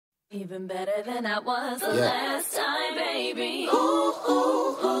Even better than I was the last time, baby. Ooh,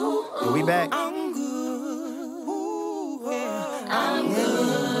 ooh, ooh, ooh. We back. I'm good. Ooh, yeah. I'm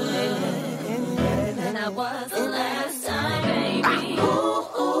good. Better than I was the last time, baby. Ooh,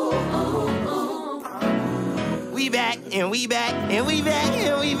 ooh, ooh, ooh. We back and we back and we back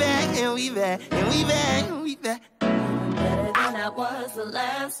and we back and we back and we back and we back. Better than I was the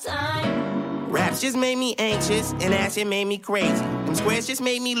last time. Raps just made me anxious, and that shit made me crazy. Them squares just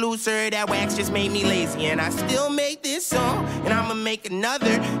made me looser, that wax just made me lazy. And I still make this song, and I'ma make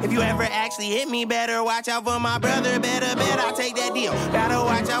another. If you ever actually hit me, better watch out for my brother. Better I'll take that deal. Gotta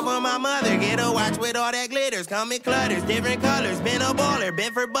watch out for my mother. Get a watch with all that glitters. Come in clutters, different colors. Been a baller,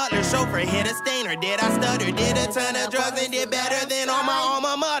 been for butler, chauffeur, hit a stainer. Did I stutter? Did a ton of drugs and did better than all my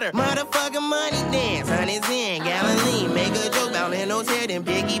alma mater. Motherfucking money dance, honey's in, Galilee. Make a joke about Leno's hair, then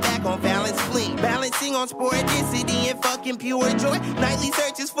piggyback on Fallon's spleen. Balancing on sporadicity and fucking pure joy. Nightly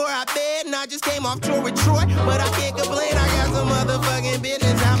searches for our bed, and I just came off tour with Troy. But I can't complain, I got some motherfucking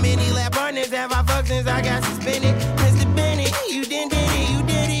business. How many lab partners have I fucked since I got suspended? Mr. Bennett, you did it, you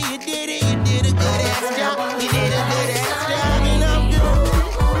did it, you did it, you did a good ass job. You did a good ass job, and I'm good.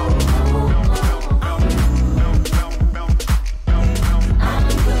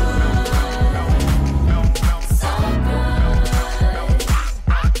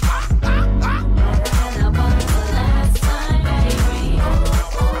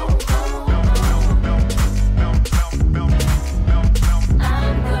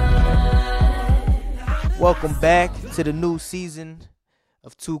 Welcome back to the new season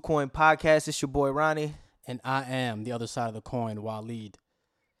of Two Coin Podcast. It's your boy Ronnie. And I am the other side of the coin, Waleed.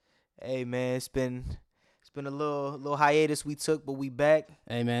 Hey man, it's been a little hiatus we took, but we back.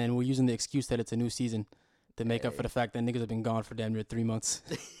 Hey man, we're using the excuse that it's a new season to make up for the fact that niggas have been gone for damn near 3 months.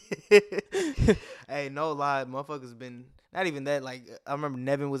 Hey, no lie, motherfuckers been not even that. Like I remember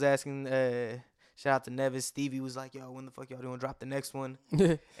Nevin was asking. Shout out to Nevin. Stevie was like, "Yo, when the fuck y'all doing? Drop the next one."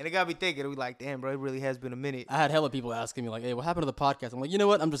 And it got me thinking. We like, damn, bro, it really has been a minute. I had hella people asking me like, "Hey, what happened to the podcast?" I'm like, you know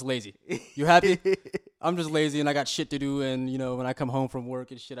what? I'm just lazy. You happy? I'm just lazy, and I got shit to do. And you know, when I come home from work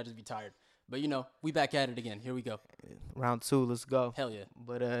and shit, I just be tired. But you know, we back at it again. Here we go. Round 2, let's go. Hell yeah.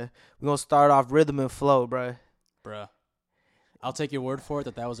 But we're gonna start off rhythm and flow, bro. Bruh. I'll take your word for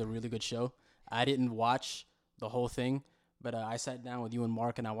it that was a really good show. I didn't watch the whole thing. But I sat down with you and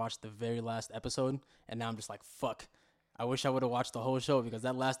Mark, and I watched the very last episode, and now I'm just like, fuck. I wish I would have watched the whole show because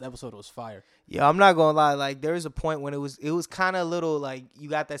that last episode was fire. Yeah, I'm not gonna lie. Like, there was a point when it was kind of a little like you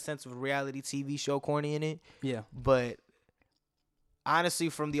got that sense of reality TV show corny in it. Yeah. But honestly,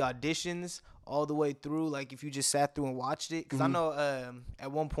 from the auditions all the way through, like if you just sat through and watched it, because I know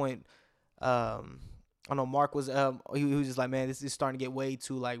at one point, I know Mark was he was just like, man, this is starting to get way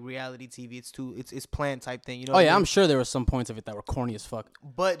too like reality TV. It's planned type thing, you know. Oh yeah, I'm sure there were some points of it that were corny as fuck.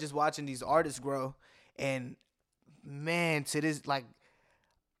 But just watching these artists grow, and man, to this like,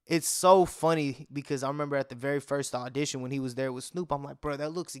 it's so funny because I remember at the very first audition when he was there with Snoop, I'm like, bro,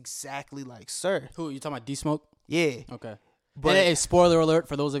 that looks exactly like Sir. Who you talking about? D-Smoke? Yeah. Okay. But hey, spoiler alert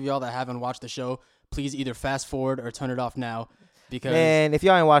for those of y'all that haven't watched the show, please either fast forward or turn it off now. Because man, if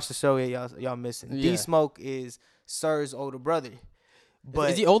y'all ain't watched the show yet, y'all missing. Yeah. D-Smoke is Sir's older brother.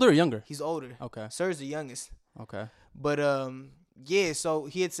 But is he older or younger? He's older. Okay. Sir's the youngest. Okay. But yeah, so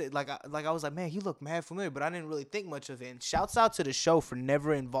he had said I was like, man, he looked mad familiar, but I didn't really think much of it. And shouts out to the show for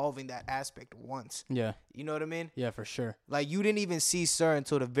never involving that aspect once. Yeah. You know what I mean? Yeah, for sure. Like, you didn't even see Sir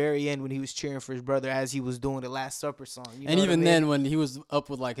until the very end when he was cheering for his brother as he was doing the Last Supper song. You know And what even I mean? then, when he was up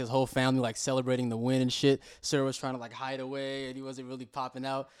with like his whole family, like celebrating the win and shit, Sir was trying to like hide away and he wasn't really popping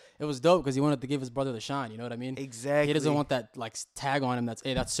out. It was dope because he wanted to give his brother the shine. You know what I mean? Exactly. He doesn't want that like tag on him.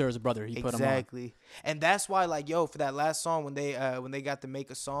 That's Sir's brother. He put him on. Exactly. And that's why, like, yo, for that last song when they got to make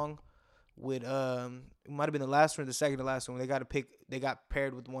a song with it might have been the last one or the second to last one, they got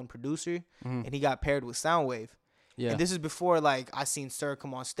paired with one producer and he got paired with Soundwave. Yeah. And this is before like I seen Sir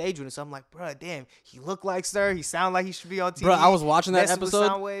come on stage with it. So I'm like, bro, damn, he looked like Sir. He sound like he should be on TV. Bro, I was watching that messing with episode.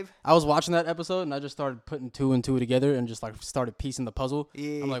 Soundwave. I was watching that episode and I just started putting 2 and 2 together and just like started piecing the puzzle.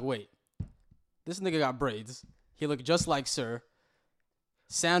 Yeah. I'm like, wait, this nigga got braids. He looked just like Sir.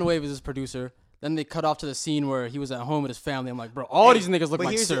 Soundwave is his producer. Then they cut off to the scene where he was at home with his family. I'm like, bro, all these niggas look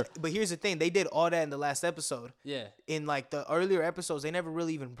like Sir. But here's the thing. They did all that in the last episode. Yeah. In like the earlier episodes, they never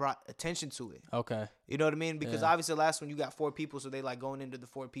really even brought attention to it. Okay. You know what I mean? Because Yeah. obviously the last one you got 4 people, so they like going into the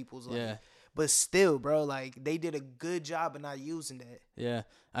 4 people's. Like, Yeah. But still, bro, like they did a good job of not using that. Yeah.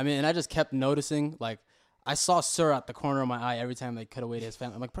 I mean, and I just kept noticing, like, I saw Sir at the corner of my eye every time they cut away to his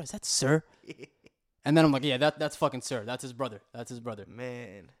family. I'm like, bro, is that Sir? And then I'm like, yeah, that's fucking Sir. That's his brother. That's his brother.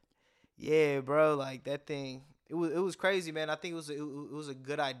 Man. Yeah, bro, like that thing, it was crazy, man. I think it was a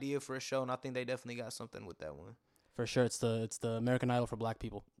good idea for a show, and I think they definitely got something with that one. For sure, it's the American Idol for black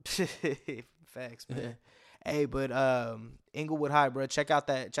people. Facts, man. Hey, but Inglewood High, bro. Check out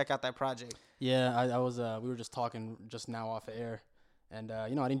that project. Yeah, I was. We were just talking just now off the air, and I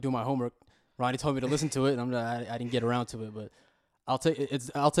didn't do my homework. Ronnie told me to listen to it, and I didn't get around to it, but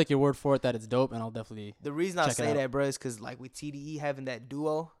I'll take your word for it that it's dope, and I'll definitely. The reason I check it say out. that, bro, is because like with TDE having that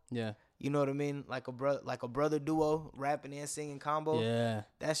duo, Yeah. you know what I mean, like a brother duo, rapping and singing combo. Yeah.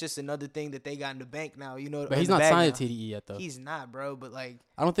 That's just another thing that they got in the bank now. You know, But in he's the not bag signed now. to TDE yet, though. He's not, bro. But like,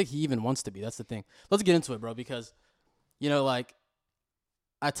 I don't think he even wants to be. That's the thing. Let's get into it, bro, because, like,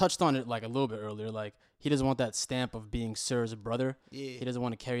 I touched on it, like, a little bit earlier. Like, he doesn't want that stamp of being Sir's brother. yeah, He doesn't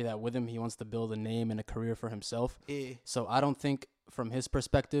want to carry that with him. He wants to build a name and a career for himself. yeah. So I don't think, from his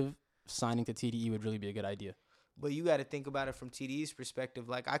perspective, signing to TDE would really be a good idea. But you got to think about it from TDE's perspective.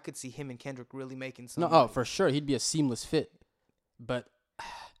 Like, I could see him and Kendrick really making No, something. for sure. He'd be a seamless fit. But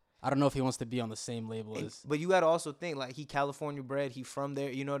I don't know if he wants to be on the same label as. But you got to also think, like, he California bred. He from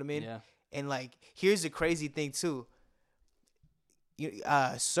there. You know what I mean? Yeah. And, like, here's the crazy thing, too.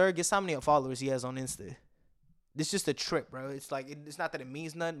 Sir, guess how many followers he has on Insta? It's just a trip, bro. It's like, it's not that it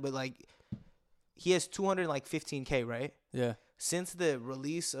means nothing, but, like, he has 215K, right? Yeah. Since the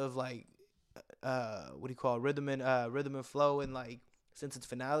release of, like, what do you call it? Rhythm and Flow, and, like, since its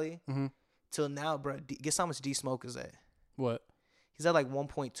finale, Mm-hmm. till now, bro, guess how much D Smoke is at? What? He's at, like,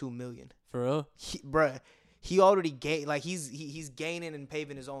 1.2 million. For real? He already gained, like, he's gaining and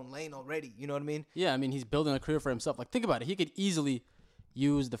paving his own lane already. You know what I mean? Yeah, I mean, he's building a career for himself. Like, think about it. He could easily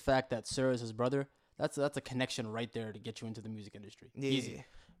use the fact that Sir is his brother. That's a connection right there to get you into the music industry. Yeah. Easy.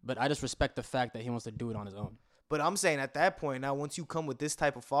 But I just respect the fact that he wants to do it on his own. But I'm saying at that point, now once you come with this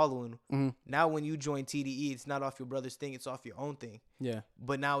type of following, Mm-hmm. now when you join TDE, it's not off your brother's thing, it's off your own thing. Yeah.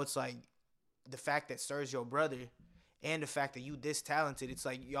 But now it's like the fact that Sir's your brother and the fact that you this talented, it's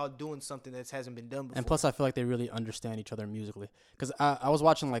like y'all doing something that hasn't been done before. And plus, I feel like they really understand each other musically. Because I was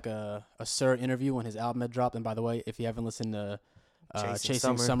watching, like, a Sir interview when his album had dropped. And by the way, if you haven't listened to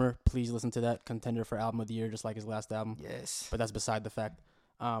Chasing Summer, please listen to that. Contender for Album of the Year, just like his last album. Yes. But that's beside the fact.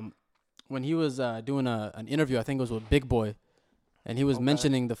 When he was doing an interview, I think it was with Big Boy, and he was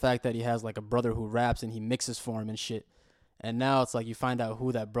mentioning the fact that he has, like, a brother who raps and he mixes for him and shit. And now it's like you find out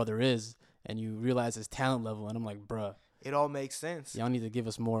who that brother is, and you realize his talent level, and I'm like, bruh, It all makes sense. y'all need to give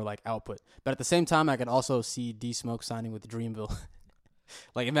us more, like, output. But at the same time, I could also see D Smoke signing with Dreamville.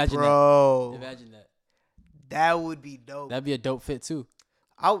 Like, imagine Bro, that. Imagine that. that would be dope. That'd be a dope fit too.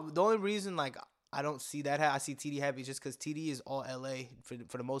 The only reason, like, I don't see that, I see TD happy just because TD is all LA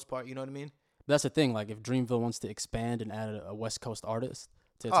for the most part. You know what I mean? But that's the thing. Like, if Dreamville wants to expand and add a West Coast artist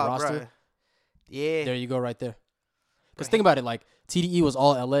to its Oh, roster, bruh. Yeah. there you go, right there. Because think about it, like, TDE was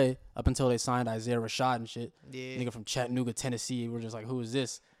all LA up until they signed Isaiah Rashad and shit. Yeah. Nigga from Chattanooga, Tennessee. We're just like, who is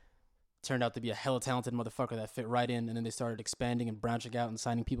this? Turned out to be a hella talented motherfucker that fit right in, and then they started expanding and branching out and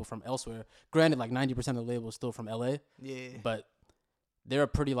signing people from elsewhere. Granted, like 90% of the label is still from LA, Yeah. but they're a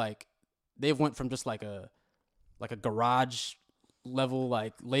pretty, like, they've went from just like a garage level,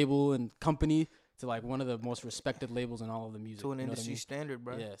 like, label and company to, like, one of the most respected labels in all of the music. To an you know what I industry mean? standard,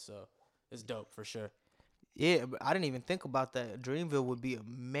 bro. Yeah, so it's dope for sure. Yeah, but I didn't even think about that. Dreamville would be a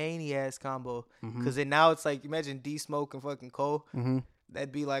many-ass combo. Mm-hmm. Because then now it's like, imagine D Smoke and fucking Cole. Mm-hmm.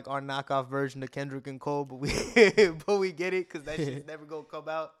 That'd be like our knockoff version of Kendrick and Cole, but we but we get it because that shit's never gonna come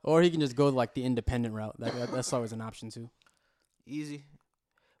out. Or he can just go like the independent route. That's always an option too. Easy.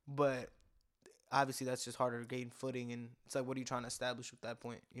 But obviously that's just harder to gain footing, and it's like, what are you trying to establish at that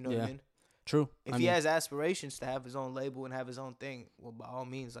point? You know what I Yeah. mean? True. If he has aspirations to have his own label and have his own thing, well, by all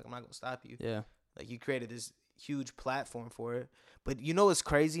means, like, I'm not gonna stop you. Yeah. Like, you created this huge platform for it. But you know what's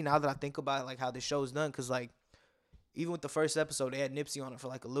crazy now that I think about, like, how the show's done? Because, like, even with the first episode, they had Nipsey on it for,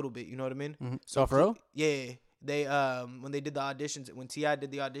 like, a little bit. You know what I mean? Mm-hmm. So for real? Yeah. They, when they did the auditions, when T.I.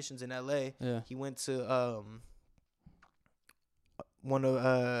 did the auditions in L.A., Yeah. he went to one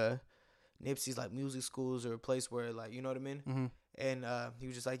of Nipsey's, like, music schools or a place where, like, you know what I mean? Mm-hmm. And he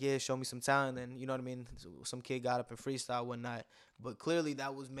was just like, yeah, show me some talent. And you know what I mean? So some kid got up and freestyle one night. But clearly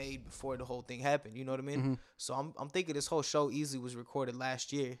that was made before the whole thing happened. You know what I mean? Mm-hmm. So I'm thinking this whole show easily was recorded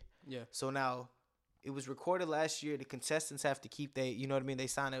last year. Yeah. So now it was recorded last year. The contestants have to keep you know what I mean? They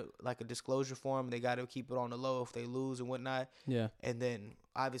sign a disclosure form. They got to keep it on the low if they lose and whatnot. Yeah. And then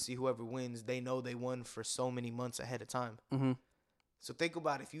obviously whoever wins, they know they won for so many months ahead of time. Mm-hmm. So think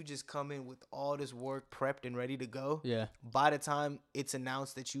about if you just come in with all this work prepped and ready to go. Yeah. By the time it's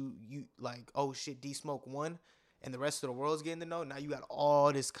announced that you like, oh shit, D Smoke won, and the rest of the world's getting to know, now you got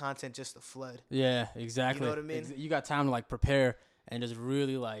all this content just to flood. Yeah. Exactly. You know what I mean? You got time to like prepare and just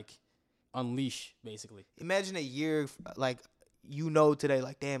really like unleash basically. Imagine a year, like, today,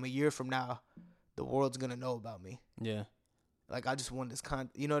 like, damn, a year from now, the world's gonna know about me. Yeah. Like, I just want this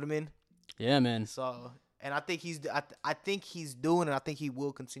you know what I mean? Yeah, man. So, and I think I think he's doing, and I think he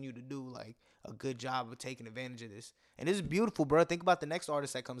will continue to do, like, a good job of taking advantage of this. And this is beautiful, bro. Think about the next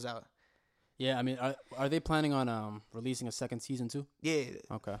artist that comes out. Yeah, I mean, are they planning on releasing a second season too? Yeah,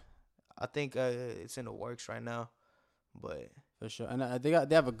 Okay, I think it's in the works right now, but for sure. And they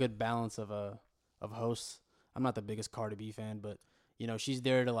have a good balance of hosts. I'm not the biggest Cardi B fan, but you know she's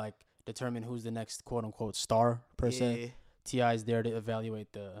there to like determine who's the next quote unquote star per se. T.I.'s there to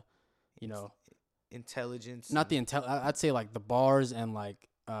evaluate the, you know, intelligence. not the I'd say like the bars and like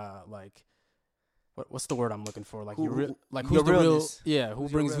what's the word I'm looking for? Like who's the realness.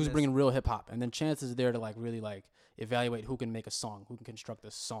 who's bringing real hip hop, and then Chance is there to like really like evaluate who can make a song, who can construct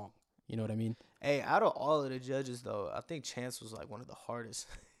a song. You know what I mean? Hey, out of all of the judges though, I think Chance was like one of the hardest.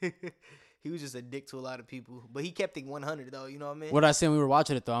 He was just a dick to a lot of people, but he kept it 100 though. You know what I mean? What did I say when we were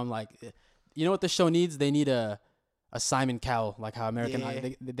watching it though? I'm like, you know what the show needs? They need a Simon Cowell, like how American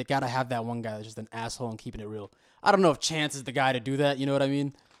Idol. They gotta have that one guy that's just an asshole and keeping it real. I don't know if Chance is the guy to do that. You know what I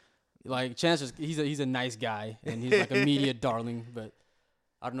mean? Like Chance, he's a nice guy and he's like a media darling, but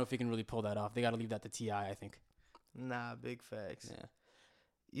I don't know if he can really pull that off. They gotta leave that to T.I., I think. Nah, big facts. Yeah.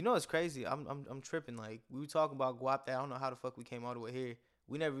 You know it's crazy. I'm tripping. Like we were talking about Guap. I don't know how the fuck we came all the way here.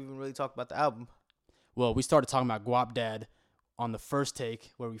 We never even really talked about the album. Well, we started talking about Guap Dad on the first take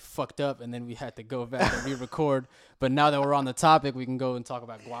where we fucked up and then we had to go back and re-record. But now that we're on the topic, we can go and talk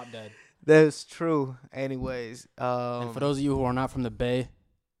about Guap Dad. That's true. Anyways, and for those of you who are not from the Bay,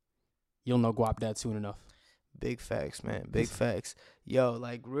 you'll know Guap Dad soon enough. Big facts, man. Big facts. Yo,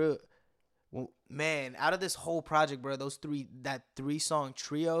 like real, man. Out of this whole project, bro, that 3-song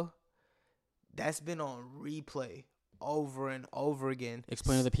trio, that's been on replay over and over again.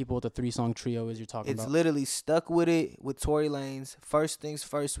 Explain to the people what the 3-song trio is you're talking about. It's literally Stuck With It with Tory Lanez, First Things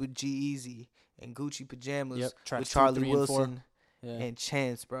First with G-Eazy, and Gucci Pajamas with Charlie Wilson and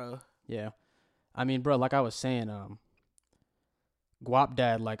Chance, bro. Yeah. I mean, bro, like I was saying, Guap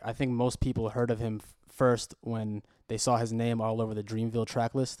Dad, like I think most people heard of him first when they saw his name all over the Dreamville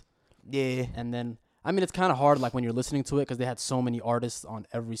track list. Yeah. And then, I mean, it's kind of hard like when you're listening to it because they had so many artists on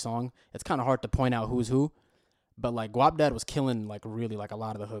every song. It's kind of hard to point out who's who. But like Guap Dad was killing like really like a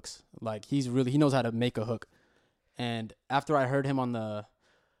lot of the hooks. Like he knows how to make a hook. And after I heard him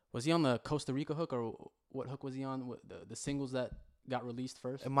was he on the Costa Rica hook or what hook was he on? The singles that got released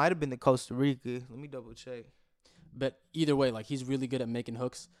first? It might have been the Costa Rica. Let me double check. But either way, like he's really good at making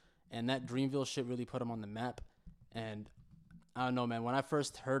hooks. And that Dreamville shit really put him on the map. And I don't know, man. When I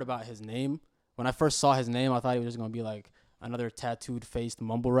first heard about his name, when I first saw his name, I thought he was just going to be like another tattooed faced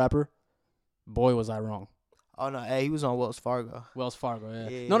mumble rapper. Boy, was I wrong. Oh no, hey, he was on Wells Fargo. Wells Fargo,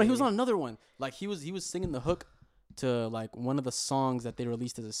 yeah. No, he was on another one. Like he was singing the hook to like one of the songs that they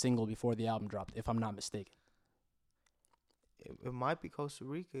released as a single before the album dropped, if I'm not mistaken. It might be Costa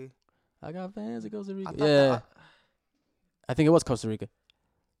Rica. I got fans in Costa Rica. I think it was Costa Rica.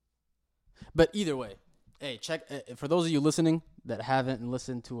 But either way, hey, check for those of you listening that haven't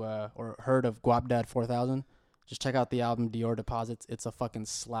listened to or heard of Guap Dad 4000, just check out the album Dior Deposits. It's a fucking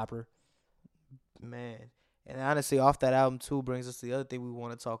slapper. Man. And honestly, off that album too brings us to the other thing we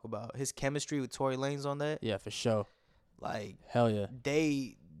want to talk about. His chemistry with Tory Lanez on that. Yeah, for sure. Like hell yeah.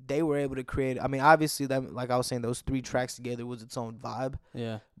 They were able to create. I mean, obviously that, like I was saying, those 3 tracks together was its own vibe.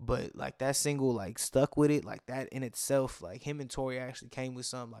 Yeah. But like that single, like Stuck With It, like that in itself, like him and Tory actually came with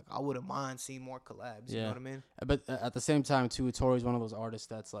something. Like I wouldn't mind seeing more collabs. You know what I mean? But at the same time too, Tory's one of those artists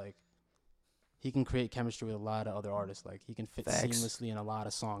that's like, he can create chemistry with a lot of other artists. Like he can fit seamlessly in a lot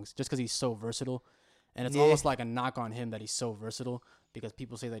of songs just because he's so versatile. And it's almost like a knock on him that he's so versatile because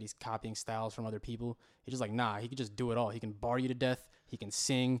people say that he's copying styles from other people. He's just like, nah, he can just do it all. He can bar you to death. He can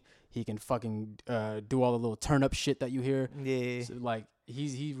sing. He can fucking do all the little turn up shit that you hear. Yeah. So, like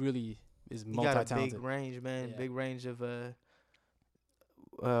he really is multi-talented. He got a big range, man. Yeah. Big range of what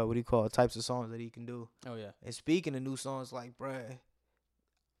do you call it? Types of songs that he can do. Oh yeah. And speaking of new songs, like bruh,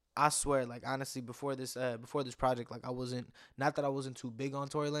 I swear, like honestly, before this project, like I wasn't too big on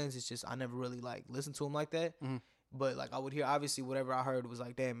Tory Lanez. It's just I never really like listened to him like that. Mm-hmm. But like I would hear, obviously, whatever I heard was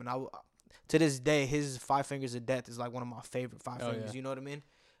like, damn. And to this day, his 5 Fingers of Death is like one of my favorite 5 fingers. Yeah. You know what I mean?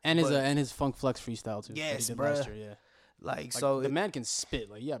 And his Funk Flex freestyle too. Yes, bro. Yeah. Like so, the man can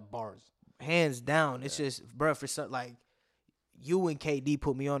spit. Like he had bars. Hands down, it's just bro. For some, like you and KD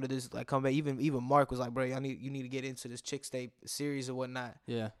put me onto this like comeback. Even Mark was like, bro, you need to get into this Chick State series or whatnot.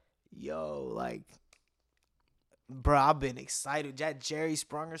 Yeah. Yo, like, bro, I've been excited. That Jerry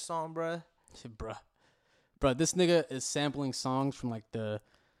Sprunger song, bro. Bro, this nigga is sampling songs from like the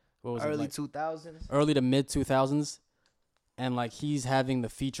what was it, Early like 2000s. early to mid 2000s, and like he's having the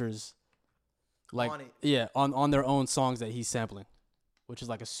features, like On it. yeah, on their own songs that he's sampling, which is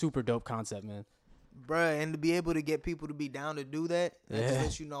like a super dope concept, man. Bruh, and to be able to get people to be down to do that, that just Yeah.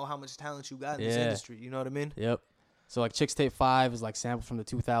 lets you know how much talent you got in this Yeah. industry. You know what I mean? Yep. So like Chicks Tape 5 is like samples from the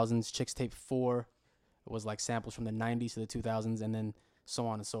 2000s. Chicks Tape 4 was like samples from the 90s to the 2000s, and then so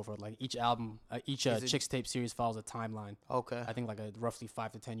on and so forth. Like each album, each Is it- Chicks Tape series follows a timeline. Okay. I think like a roughly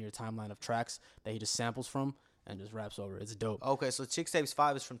 5 to 10 year timeline of tracks that he just samples from and just raps over. It's dope. Okay, so Chicks Tapes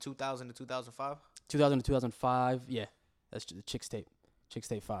 5 is from 2000 to 2005? 2000 to 2005, yeah. That's the Chicks Tape. Chicks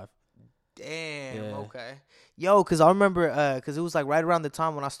Tape 5. Damn, Yeah. okay. Yo, because I remember, because it was like right around the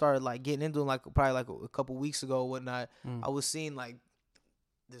time when I started like getting into it, like probably like a couple weeks ago or whatnot, Mm. I was seeing like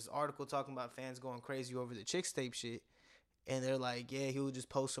this article talking about fans going crazy over the Chicks Tape shit. And they're like, yeah, he would just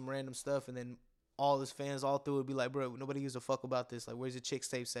post some random stuff and then all his fans all through would be like, bro, nobody gives a fuck about this. Like, where's the Chicks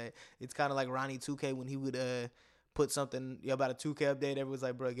Tape at? It's kind of like Ronnie 2K when he would put something about a 2K update. Everyone's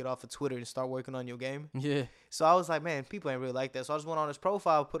like, bro, get off of Twitter and start working on your game. Yeah. So I was like, man, people ain't really like that. So I just went on his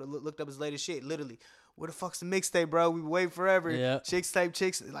profile, looked up his latest shit. Literally, where the fuck's the mixtape, bro? We waiting forever. Yeah. Chicks Tape,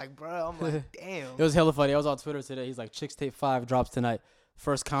 Chicks. Like, bro, I'm like, damn. It was hella funny. I was on Twitter today. He's like, Chicks Tape 5 drops tonight.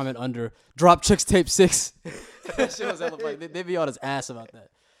 First comment under, drop Chicks Tape 6. That shit was hella funny. They be on his ass about that.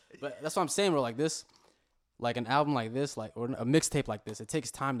 But that's what I'm saying, bro. Like this, like an album like this, like or a mixtape like this, it takes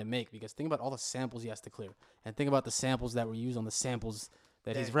time to make because think about all the samples he has to clear. And think about the samples that were used on the samples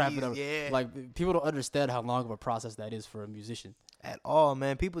that he's That rapping he's- over. yeah. Like, people don't understand how long of a process that is for a musician. At all,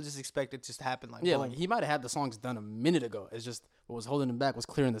 man. People just expect it just to happen like, Yeah, boom. like he might have had the songs done a minute ago. It's just what was holding him back was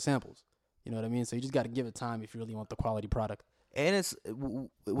clearing the samples. You know what I mean? So you just got to give it time if you really want the quality product. And it's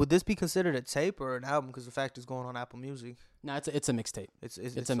would this be considered a tape or an album? Because the fact it's going on Apple Music. No, it's a mixtape. It's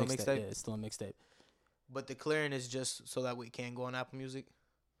It's a still mixtape. Yeah, it's still a mixtape. But the clearing is just so that we can go on Apple Music.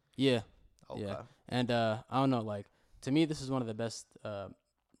 Yeah. Okay. Yeah. And I don't know, like to me this is one of the best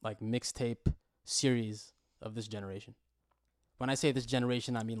like mixtape series of this generation. When I say this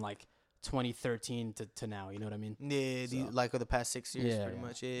generation, I mean like 2013 to now, you know what I mean? Yeah, So- like of the past 6 years, Yeah, pretty yeah,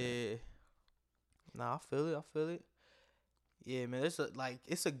 much. Yeah. Nah, I feel it. Yeah, man. There's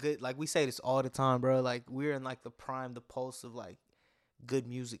it's a good, like we say this all the time, bro. Like we're in like the prime, the pulse of like good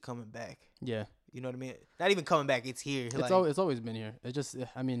music coming back. Yeah. You know what I mean? Not even coming back. It's here. It's Like, it's always been here. It just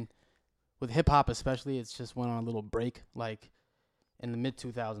I mean with hip hop especially, it's just went on a little break like in the mid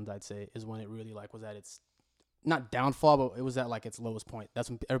 2000s I'd say is when it really like was at its not downfall, but it was at like its lowest point. That's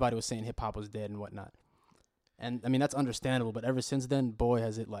when everybody was saying hip hop was dead and whatnot. And I mean that's understandable, but ever since then, boy,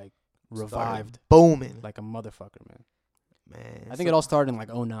 has it like revived booming. like a motherfucker, man. Man, I think it all started in like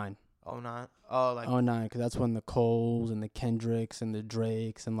 09. 09. Oh, like 09, because that's when the Coles and the Kendricks and the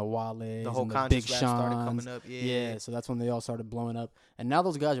Drakes and the Wales the whole and the conscious Big rap started Seans. coming up. Yeah. Yeah, so that's when they all started blowing up. And now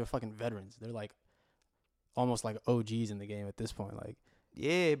those guys are fucking veterans. They're like almost like OGs in the game at this point. Like,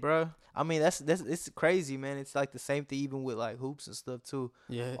 Yeah, bro. I mean, that's it's crazy, man. It's like the same thing even with like hoops and stuff too.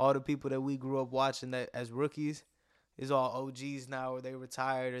 yeah. All the people that we grew up watching that as rookies is all OGs now, or they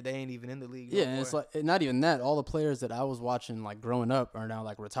retired, or they ain't even in the league. Yeah, no and it's more. like not even that. All the players that I was watching like growing up are now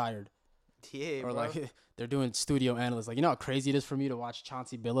like retired. Yeah, Or bro. like they're doing studio analysts. Like, you know how crazy it is for me to watch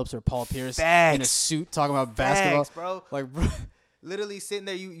Chauncey Billups or Paul Pierce in a Facts. suit talking about basketball. Facts, bro. Like, bro, Literally sitting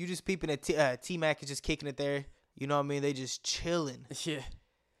there, you just peeping at T Mac is just kicking it there. You know what I mean? They just chilling. yeah.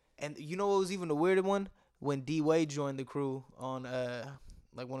 And you know what was even the weirder one? When D Wade joined the crew on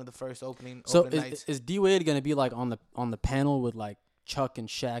like one of the first opening So nights. is D Wade gonna be like on the panel with like Chuck and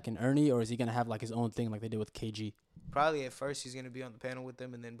Shaq and Ernie, or is he gonna have like his own thing like they did with KG? Probably at first he's gonna be on the panel with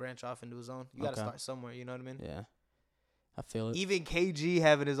them and then branch off into his own. You gotta Okay. start somewhere. You know what I mean? Yeah, I feel it. Even KG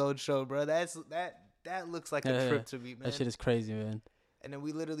having his own show, bro. That looks like a Yeah, trip to me, man. That shit is crazy, man. And then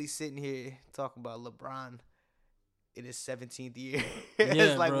we literally sitting here talking about LeBron in his 17th year. Yeah,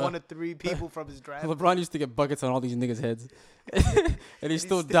 It's like bro. one of three people from his draft. LeBron used to get buckets on all these niggas' heads, and he's He's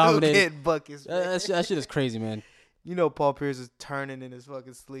still dominating. getting buckets. man. That shit is crazy, man. You know Paul Pierce is turning in his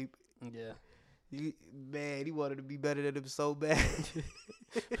fucking sleep. Yeah. Man, he wanted to be better than him so bad.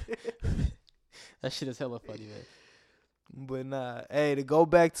 That shit is hella funny, man. But nah, hey, to go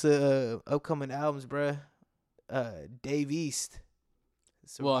back to upcoming albums, bruh. Dave East.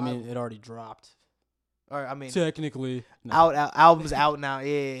 Well, I Survival. mean, it already dropped. or I mean, Technically, no. out albums out now.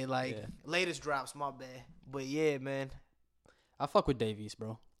 Yeah, like Yeah. latest drops. My bad. But yeah, man. I fuck with Dave East,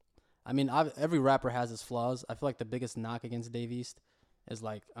 bro. I mean, every rapper has his flaws. I feel like the biggest knock against Dave East is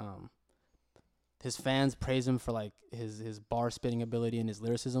like his fans praise him for like his bar spitting ability and his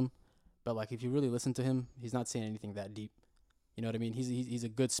lyricism, but like if you really listen to him, he's not saying anything that deep. You know what I mean? He's a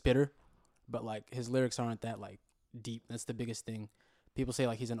good spitter, but like his lyrics aren't that like deep. That's the biggest thing. people say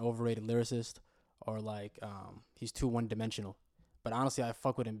like he's an overrated lyricist or like he's too one dimensional. But honestly, I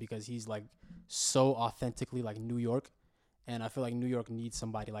fuck with him because he's like so authentically like New York, and I feel like New York needs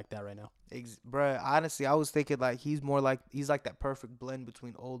somebody like that right now. Bruh, honestly, I was thinking like he's like that perfect blend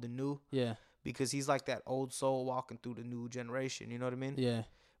between old and new Yeah, because he's like that old soul walking through the new generation. You know what I mean? yeah,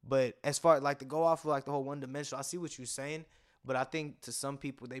 But as far like to go off of like the whole one dimensional, I see what you're saying. But I think to some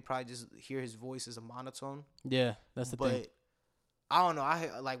people they probably just hear his voice as a monotone. yeah. That's the But thing. I don't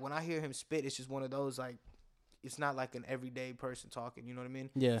know. Like when I hear him spit, it's just one of those like it's not like an everyday person talking. You know what I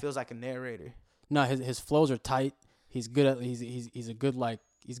mean? Yeah. It feels like a narrator. No, his flows are tight. He's good at he's a good like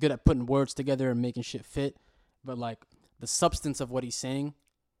he's good at putting words together and making shit fit. But like the substance of what he's saying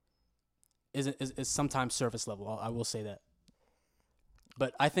is sometimes surface level. I will say that.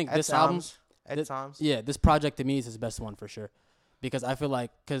 But I think this album, At times. yeah, this project to me is his best one for sure, because I feel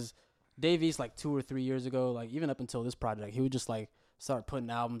like because Dave East like 2 or 3 years ago, like even up until this project, he would just like start putting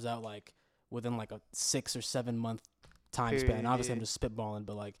albums out like within like a 6 or 7 month time span. Period, Obviously, yeah. I'm just spitballing,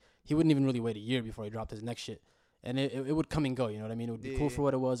 but like he wouldn't even really wait a year before he dropped his next shit, and it would come and go. You know what I mean? It would be cool Yeah. for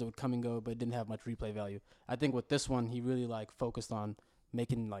what it was. It would come and go, but it didn't have much replay value. I think with this one, he really like focused on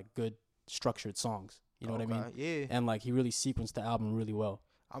making like good structured songs. You know what I mean? Yeah. And like he really sequenced the album really well.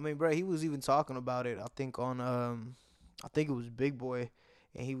 I mean, bro, he was even talking about it. I think on I think it was Big Boy,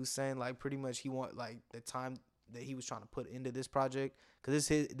 and he was saying like pretty much he want like the time that he was trying to put into this project because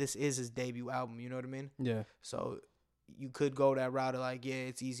this is his debut album. You know what I mean? Yeah. So you could go that route of like, yeah,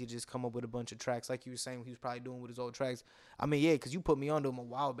 it's easy to just come up with a bunch of tracks like you were saying he was probably doing with his old tracks. I mean, yeah, because you put me onto him a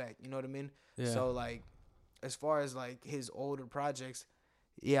while back. You know what I mean? Yeah. So like, as far as like his older projects,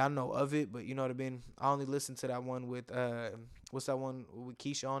 yeah, I know of it, but you know what I mean. I only listened to that one with what's that one with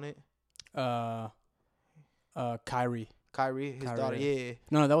Keisha on it? Kyrie. Kyrie, his Kyrie, daughter. yeah. Yeah,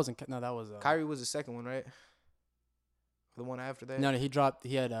 No, that wasn't. No, that was. Kyrie was the second one, right? The one after that. No, he dropped.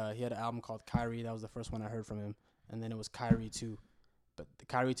 He had an album called Kyrie. That was the first one I heard from him, and then it was Kyrie 2. But the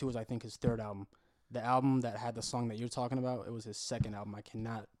Kyrie 2 was, I think, his third album. The album that had the song that you're talking about, it was his second album. I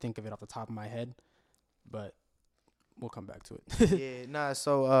cannot think of it off the top of my head, but we'll come back to it. Yeah, nah.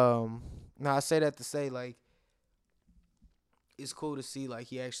 So I say that to say like, it's cool to see like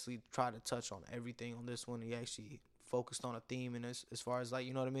he actually tried to touch on everything on this one. He actually focused on a theme, and as far as like,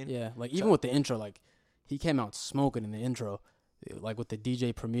 you know what I mean? Yeah, like even with the intro, like he came out smoking in the intro, like with the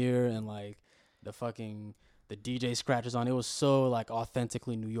DJ Premier and like the DJ scratches on. It was so like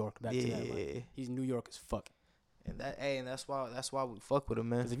authentically New York. Back to that, like, he's New York as fuck. And that's why we fuck with him,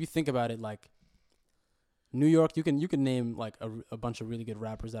 man. Because if you think about it, like New York, you can name like a bunch of really good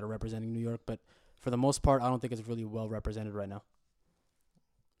rappers that are representing New York, but for the most part, I don't think it's really well represented right now.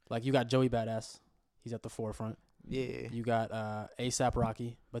 Like you got Joey Badass, he's at the forefront. Yeah. You got ASAP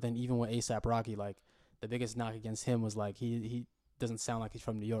Rocky, but then even with ASAP Rocky, like the biggest knock against him was like he doesn't sound like he's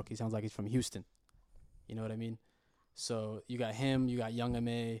from New York. He sounds like he's from Houston. You know what I mean? So you got him, you got Young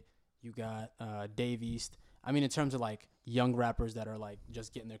M.A., you got Dave East. I mean, in terms of like young rappers that are like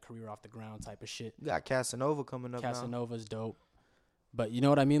just getting their career off the ground type of shit. You got Casanova coming up now. Casanova's dope. But you know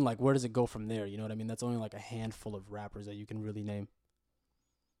what I mean? Like, where does it go from there? You know what I mean? That's only like a handful of rappers that you can really name.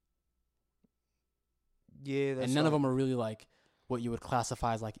 Yeah, that's And none of them are really like what you would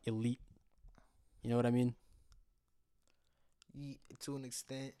classify as like elite. You know what I mean? to an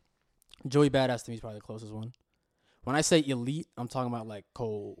extent. Joey Badass to me is probably the closest one. When I say elite, I'm talking about like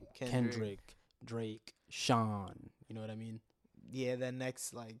Cole, Kendrick. Kendrick, Drake, Sean. You know what I mean? Yeah, that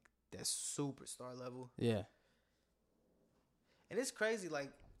next like that superstar level. Yeah. And it's crazy.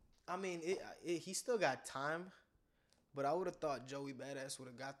 Like, I mean, he still got time, but I would have thought Joey Badass would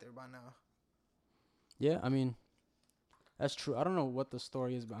have got there by now. Yeah, I mean, that's true. I don't know what the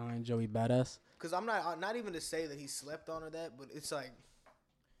story is behind Joey Badass. Cause I'm not even to say that he slept on or that, but it's like,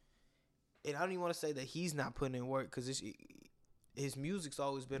 and I don't even want to say that he's not putting in work, cause his music's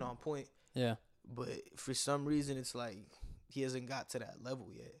always been on point. Yeah. But for some reason, it's like he hasn't got to that level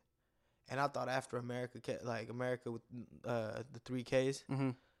yet. And I thought after America with the 3Ks Mm-hmm.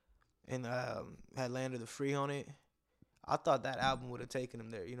 and had Land of the Free on it, I thought that album would have taken him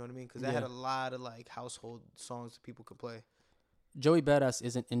there. You know what I mean? Because that had a lot of like household songs that people could play. Joey Badass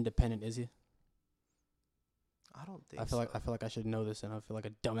isn't independent, is he? I don't think. I feel like I should know this, and I feel like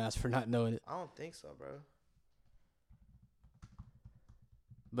a dumbass for not knowing it. I don't think so, bro.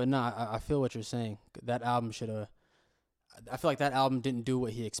 But nah, I feel what you're saying. That album should have. I feel like that album didn't do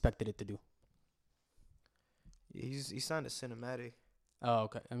what he expected it to do. Yeah, he signed a cinematic. Oh,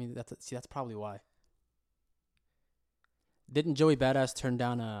 okay. I mean, that's probably why. Didn't Joey Badass turn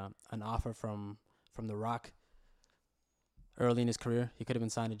down an offer from The Rock early in his career? He could have been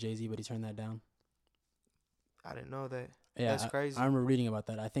signed to Jay-Z, but he turned that down. I didn't know that. Yeah, that's crazy. I remember reading about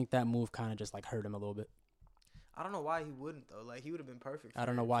that. I think that move kind of just like hurt him a little bit. I don't know why he wouldn't though. Like he would have been perfect. I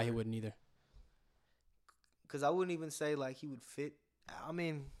don't know why he wouldn't either. Because I wouldn't even say like he would fit. I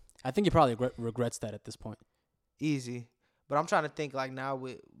mean, I think he probably regrets that at this point. Easy, but I'm trying to think like now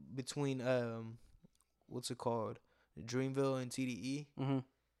between what's it called, Dreamville and TDE. Mm-hmm.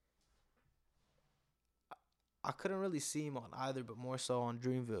 I couldn't really see him on either, but more so on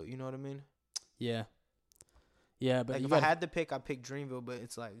Dreamville. You know what I mean? Yeah. Yeah, but like if I had to pick, I'd pick Dreamville. But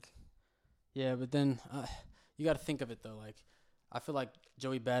it's like, yeah, but then you got to think of it though. Like, I feel like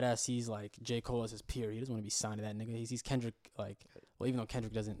Joey Badass sees like J. Cole as his peer. He doesn't want to be signed to that nigga. He sees Kendrick like, well, even though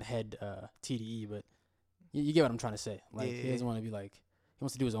Kendrick doesn't head TDE, but you get what I'm trying to say. Like, yeah. he doesn't want to be like, he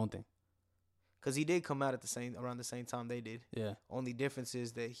wants to do his own thing. Cause he did come out at around the same time they did. Yeah. Only difference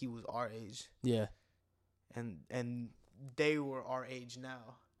is that he was our age. Yeah. And they were our age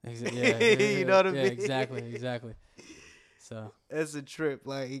now. Yeah, you know what I mean? Exactly. So that's a trip.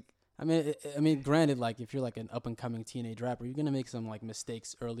 Like, I mean, granted, like if you're like an up and coming teenage rapper, you're gonna make some like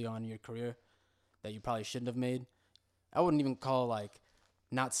mistakes early on in your career that you probably shouldn't have made. I wouldn't even call like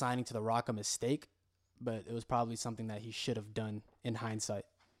not signing to The Rock a mistake, but it was probably something that he should have done in hindsight.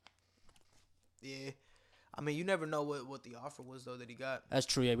 Yeah. I mean, you never know what the offer was, though, that he got. That's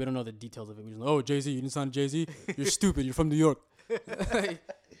true, yeah. We don't know the details of it. We just know, oh, Jay-Z, you didn't sign Jay-Z? You're stupid. You're from New York.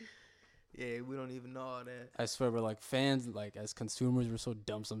 Yeah, we don't even know all that. I swear, we're like fans, like as consumers, we're so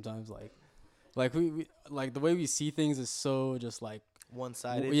dumb sometimes. Like we like the way we see things is so just like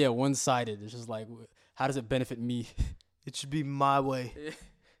one-sided. Yeah, one-sided. It's just like, how does it benefit me? It should be my way.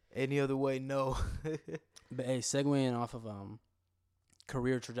 Any other way, no. But hey, segueing off of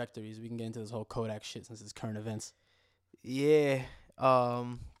career trajectories, we can get into this whole Kodak shit since it's current events. Yeah.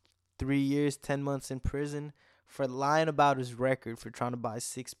 3 years, 10 months in prison for lying about his record for trying to buy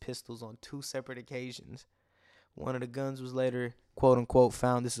 6 pistols on 2 separate occasions. One of the guns was later, quote-unquote,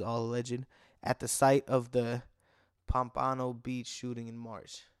 found, this is all alleged, at the site of the Pompano Beach shooting in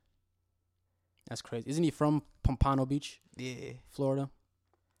March. That's crazy. Isn't he from Pompano Beach? Yeah. Florida?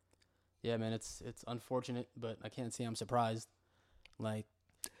 Yeah, man, it's unfortunate, but I can't say I'm surprised. Like,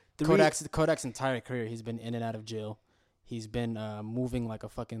 Kodak's entire career, he's been in and out of jail. He's been moving like a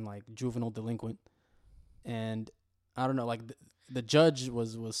fucking like juvenile delinquent. And I don't know, like the judge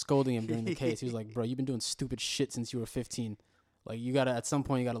was scolding him during the case. He was like, bro, you've been doing stupid shit since you were 15. Like, you gotta, at some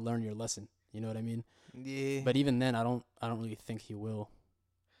point, you gotta learn your lesson. You know what I mean? Yeah. But even then, I don't really think he will.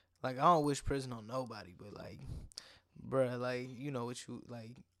 Like, I don't wish prison on nobody, but like, bruh, like, you know what you,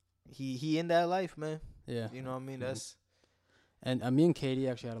 like, he in that life, man. Yeah. You know what I mean? That's. And me and Katie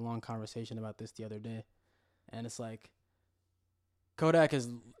actually had a long conversation about this the other day. And it's like, Kodak is,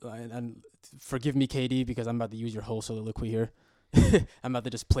 and forgive me, KD, because I'm about to use your whole soliloquy here. I'm about to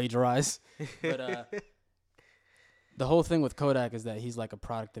just plagiarize. But the whole thing with Kodak is that he's like a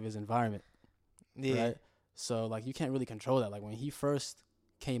product of his environment. Yeah. Right? So, like, you can't really control that. Like, when he first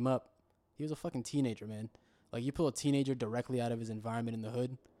came up, he was a fucking teenager, man. Like, you pull a teenager directly out of his environment in the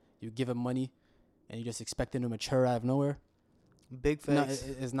hood, you give him money, and you just expect him to mature out of nowhere. Big face.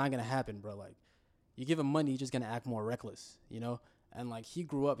 No, it's not going to happen, bro. Like, you give him money, he's just going to act more reckless, you know? And, like, he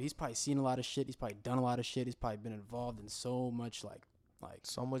grew up. He's probably seen a lot of shit. He's probably done a lot of shit. He's probably been involved in so much, like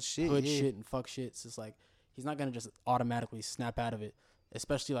so much shit. Hood shit and fuck shit. It's just, like, he's not going to just automatically snap out of it,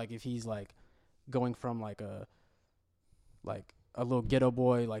 especially, like, if he's, like, going from, like, a little ghetto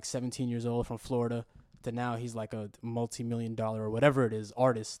boy, like, 17 years old from Florida, to now he's, like, a multi-million-dollar or whatever it is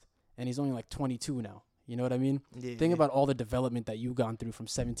artist, and he's only, like, 22 now. You know what I mean? Yeah. Think about all the development that you've gone through from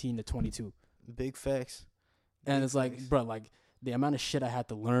 17 to 22. Big facts. And it's like, bro, like, the amount of shit I had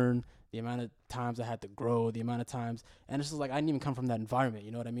to learn, the amount of times I had to grow, the amount of times. And it's just like, I didn't even come from that environment.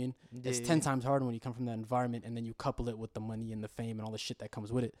 You know what I mean? Yeah. It's 10 times harder when you come from that environment and then you couple it with the money and the fame and all the shit that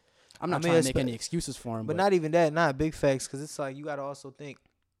comes with it. I'm not trying to make any excuses for him. But not even that. Not big facts. Because it's like, you got to also think,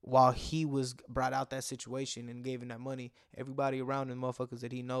 while he was brought out that situation and gave him that money, everybody around him, motherfuckers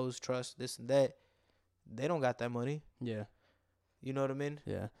that he knows, trusts, this and that, they don't got that money. Yeah. You know what I mean?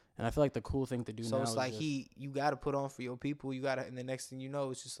 Yeah. And I feel like the cool thing to do now is so it's like you got to put on for your people. You got to, and the next thing you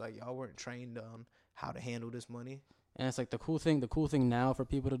know, it's just like y'all weren't trained on how to handle this money. And it's like the cool thing now for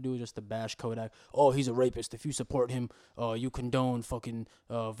people to do is just to bash Kodak. Oh, he's a rapist. If you support him, you condone fucking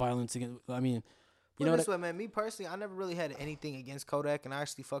violence against. I mean, you know this way, man. Me personally, I never really had anything against Kodak, and I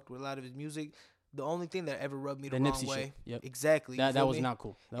actually fucked with a lot of his music. The only thing that ever rubbed me the wrong Nipsey way, shit. Yep. Exactly. That was not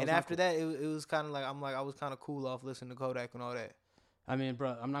cool. And after that, it was kind of like I was kind of cool off listening to Kodak and all that. I mean,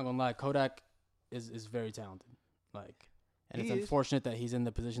 bro, I'm not gonna lie. Kodak is very talented. Like, and it's He is. unfortunate that he's in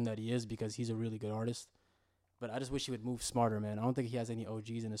the position that he is because he's a really good artist. But I just wish he would move smarter, man. I don't think he has any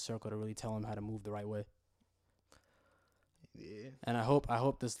OGs in his circle to really tell him how to move the right way. Yeah. And I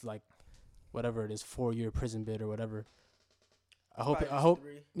hope this like, whatever it is, 4-year prison bid or whatever. I hope I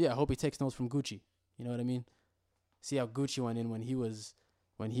hope he takes notes from Gucci. You know what I mean? See how Gucci went in when he was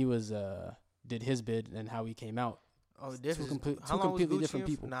did his bid and how he came out. Oh, Two different. How long completely was Gucci different in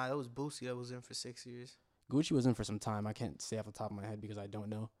for? people. Nah, that was Boosie that was in for 6 years. Gucci was in for some time. I can't say off the top of my head because I don't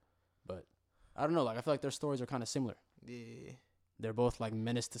know, but I don't know. Like I feel like their stories are kind of similar. Yeah. They're both like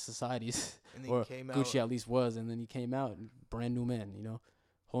menace to societies, And then or he came Gucci out. at least was, and then he came out, brand new man. You know,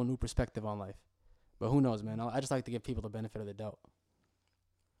 whole new perspective on life. But who knows, man? I just like to give people the benefit of the doubt.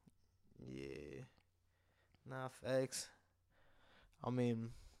 Yeah. Nah, facts. I mean,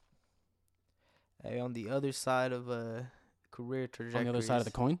 hey, on the other side of career trajectory. On the other side of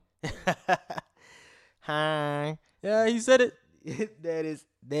the coin. Hi. Yeah, he said it. that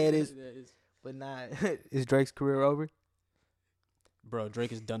is. But nah, is Drake's career over? Bro,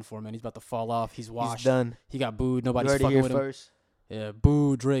 Drake is done for, man. He's about to fall off. He's washed. He's done. He got booed. You Nobody's heard it fucking here with him. first. Yeah,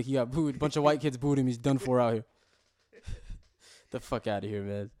 boo Drake. He got booed. Bunch of white kids booed him. He's done for out here. The fuck out of here,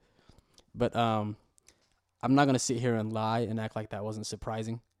 man. But I'm not gonna sit here and lie and act like that wasn't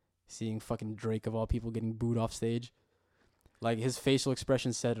surprising. Seeing fucking Drake of all people getting booed off stage. Like his facial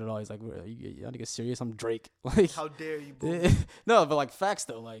expression said it all. He's like, "You gotta get serious. I'm Drake." Like, How dare you, boo? no, but like facts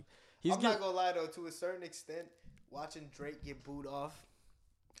though. Like he's I'm not gonna lie though. To a certain extent, watching Drake get booed off,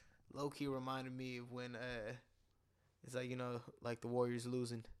 low key reminded me of when it's like, you know, like the Warriors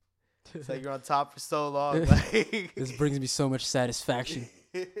losing. It's like you're on top for so long. Like This brings me so much satisfaction,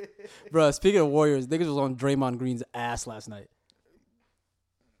 bro. Speaking of Warriors, niggas was on Draymond Green's ass last night.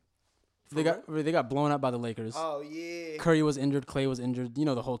 They got blown out by the Lakers. Oh yeah. Curry was injured. Clay was injured. You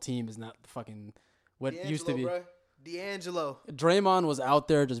know the whole team is not fucking what used to be. Bruh. D'Angelo. Draymond was out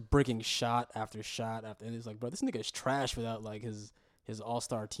there just bricking shot after shot after, and it's like, bro, this nigga is trash without like his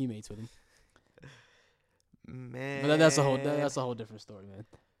all-star teammates with him. Man. But that's a whole different story, man.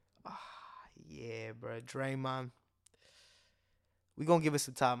 Yeah, bro. Draymond. We're going to give it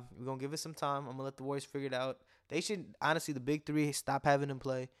some time. I'm going to let the Warriors figure it out. They should, honestly, the big three, stop having them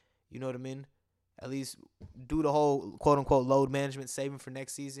play. You know what I mean? At least do the whole quote-unquote load management, saving for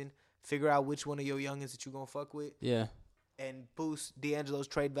next season. Figure out which one of your youngins that you're going to fuck with. Yeah. And boost D'Angelo's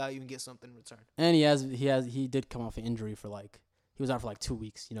trade value and get something in return. And he did come off an injury for like, he was out for like 2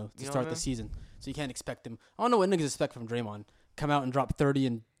 weeks, to start the season. So you can't expect him. I don't know what niggas expect from Draymond. Come out and drop 30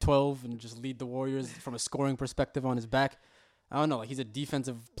 and 12 and just lead the Warriors from a scoring perspective on his back. I don't know. Like, he's a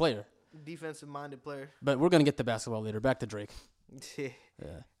defensive player. Defensive-minded player. But we're going to get the basketball later. Back to Drake. Yeah.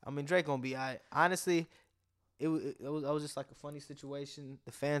 I mean, Drake going to be all right. Honestly, it was just like a funny situation.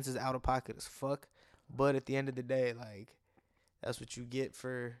 The fans is out of pocket as fuck. But at the end of the day, like, that's what you get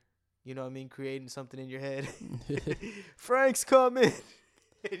for, you know what I mean, creating something in your head. Frank's coming.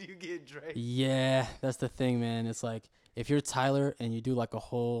 And you get Drake. Yeah, that's the thing, man. It's like, if you're Tyler and you do like a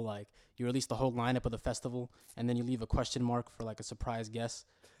whole, like, you release the whole lineup of the festival and then you leave a question mark for like a surprise guest,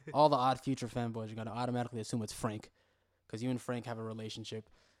 all the Odd Future fanboys are going to automatically assume it's Frank because you and Frank have a relationship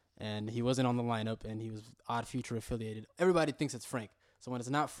and he wasn't on the lineup and he was Odd Future affiliated. Everybody thinks it's Frank. So when it's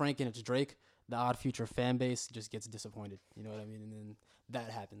not Frank and it's Drake, the Odd Future fan base just gets disappointed. You know what I mean? And then that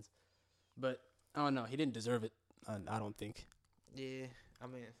happens. But I don't know. He didn't deserve it. I don't think. Yeah, I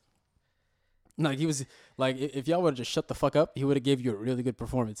mean, Like, he was like, if y'all would have just shut the fuck up, he would have gave you a really good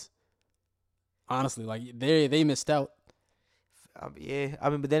performance. Honestly, like they missed out. yeah. I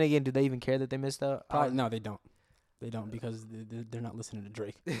mean, but then again, do they even care that they missed out? Probably, no, they don't. They don't because they're not listening to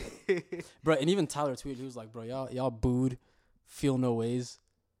Drake. Bro, and even Tyler tweeted, he was like, bro, y'all booed Feel No Ways.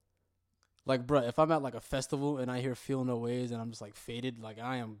 Like, bro, if I'm at like a festival and I hear Feel No Ways and I'm just like faded, like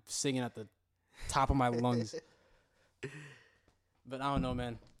I am singing at the top of my lungs. But I don't know,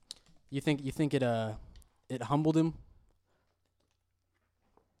 man. You think it humbled him?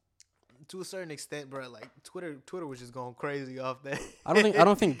 To a certain extent, bro. Like Twitter was just going crazy off that. I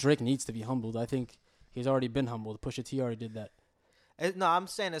don't think Drake needs to be humbled. I think he's already been humbled. Pusha T already did that. No, I'm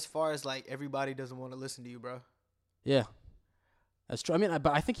saying as far as like everybody doesn't want to listen to you, bro. Yeah, that's true. I mean,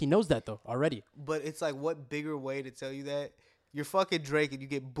 but I think he knows that though already. But it's like, what bigger way to tell you that? You're fucking Drake and you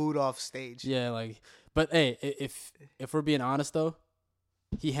get booed off stage. Yeah, like, but hey, if we're being honest though,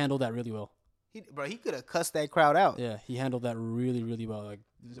 he handled that really well. He could have cussed that crowd out. Yeah, he handled that really, really well. Like,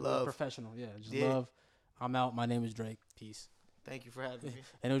 Love. professional. Yeah, just Yeah. love. I'm out. My name is Drake. Peace. Thank you for having me.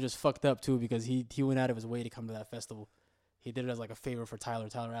 And it was just fucked up too because he went out of his way to come to that festival. He did it as like a favor for Tyler.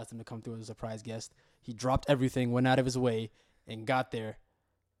 Tyler asked him to come through as a surprise guest. He dropped everything, went out of his way, and got there.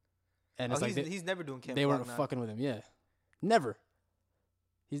 And it's like he's never doing Camp they Block weren't now. fucking with him. Yeah, never.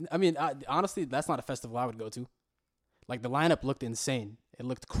 Honestly, that's not a festival I would go to. Like, the lineup looked insane. It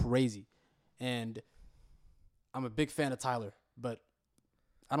looked crazy, and I'm a big fan of Tyler, but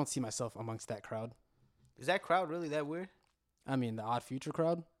I don't see myself amongst that crowd. Is that crowd really that weird? I mean, the Odd Future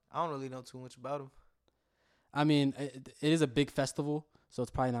crowd. I don't really know too much about him. I mean, it is a big festival, so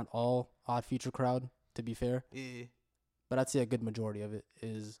it's probably not all Odd Future crowd, to be fair. Yeah. But I'd say a good majority of it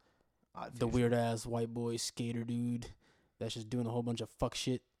is Odd the Future. weird ass white boy skater dude that's just doing a whole bunch of fuck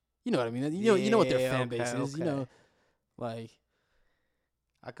shit. You know what I mean? You know what their fan base is. You know, like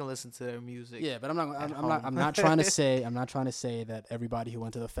I can listen to their music. yeah. But I'm not. At I'm home. not trying to say. I'm not trying to say that everybody who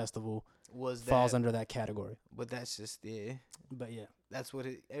went to the festival Was that? falls under that category. But that's just But yeah, That's what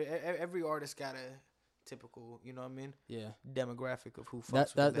it. Every artist got a typical. You know what I mean? yeah. Demographic of who fucks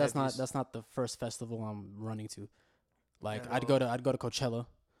That with the that's heaviest. not the first festival I'm running to. Like At I'd go to Coachella,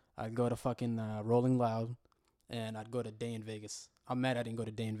 I'd go to fucking Rolling Loud, and I'd go to Day in Vegas. I'm mad I didn't go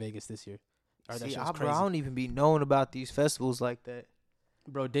to Day in Vegas this year. That See, shit was bro, crazy. I don't even be knowing about these festivals like that.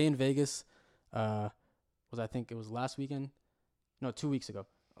 Bro, Day in Vegas I think it was last weekend. No, 2 weeks ago.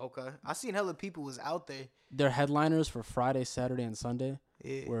 Okay, I seen hella people was out there. Their headliners for Friday, Saturday, and Sunday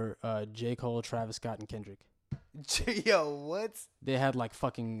Yeah. were J. Cole, Travis Scott, and Kendrick. Yo, what? They had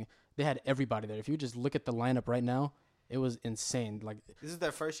they had everybody there. If you just look at the lineup right now, it was insane. Like, This is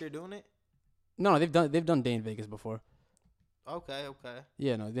their first year doing it. no, they've done Day in Vegas before. Okay.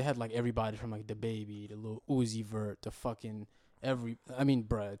 Yeah, no, they had like everybody from like the Baby, the Lil Uzi Vert, to fucking I mean,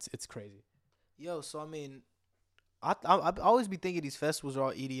 bruh, it's crazy. Yo, so I mean, I always be thinking these festivals are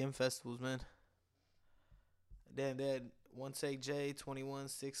all EDM festivals, man. Damn, they had One Take J, 21,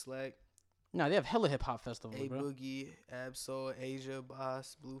 Six Lack, No, they have hella hip hop festivals, A bro. Boogie, Absol, Asia,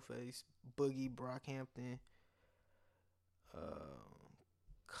 Boss, Blueface, Boogie, Brockhampton,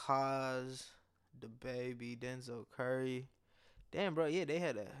 Kaz, The Baby, Denzel Curry. Damn, bro, yeah, they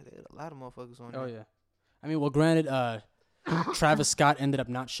had a lot of motherfuckers on there. Oh yeah. I mean, well, granted, Travis Scott ended up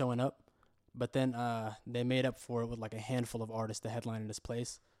not showing up, but then they made up for it with like a handful of artists to headline in his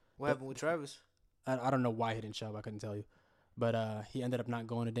place. What happened with Travis? I don't know why he didn't show up. I couldn't tell you, but he ended up not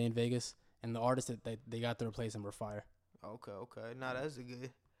going to Day in Vegas, and the artists that they got to replace him were fire. Okay. Nah, that's a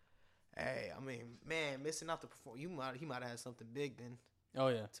good. Hey, I mean, man, missing out the perform. He might have had something big then Oh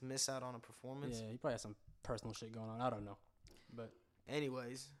yeah, to miss out on a performance. yeah. He probably had some personal shit going on. I don't know, but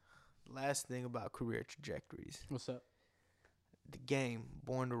Anyways, last thing about career trajectories. what's up? The Game,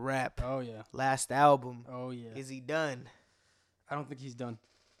 Born to Rap, Oh yeah, last album. oh yeah. Is he done? I don't think he's done.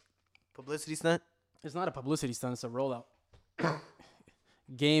 Publicity stunt? It's not a publicity stunt. It's a rollout.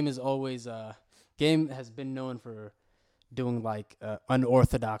 Game is always Game has been known for doing like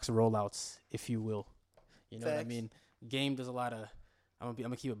unorthodox rollouts, if you will. You know what I Facts. mean? Game does a lot of. I'm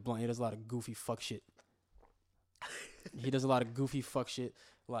gonna keep it blunt. He does a lot of goofy fuck shit. He does a lot of goofy fuck shit.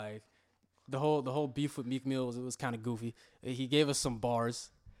 Like the whole beef with Meek Mill was kind of goofy. He gave us some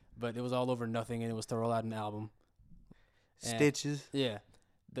bars, but it was all over nothing, and it was to roll out an album. And- Stitches. Yeah.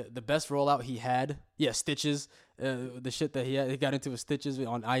 The best rollout he had, Stitches. The shit that he got into with Stitches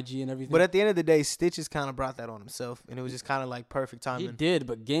on IG and everything. But at the end of the day, Stitches kind of brought that on himself, and it was just kind of like perfect he timing. did,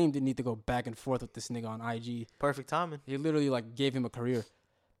 but Game didn't need to go back and forth with this nigga on IG. Perfect timing. He literally like gave him a career.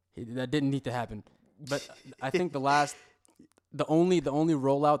 That didn't need to happen. But I think the only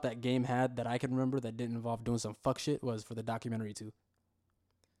rollout that Game had that I can remember that didn't involve doing some fuck shit was for the documentary too.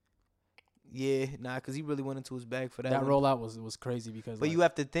 Yeah, nah, because he really went into his bag for that. That one. rollout was crazy because But like, you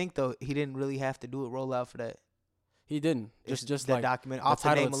have to think though, he didn't really have to do a rollout for that. he didn't It's just that like document the off the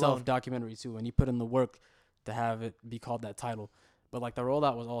title name itself, alone. documentary too, and he put in the work to have it be called that title. But like the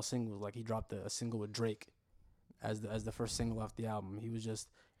rollout was all singles. Like he dropped a single with Drake as the first single off the album. He was just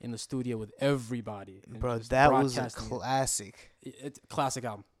in the studio with everybody. and Bro, just that was a broadcasting it. classic. It's a classic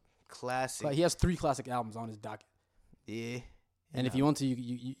album. Classic. Like he has 3 classic albums on his docket. Yeah. And if you want to,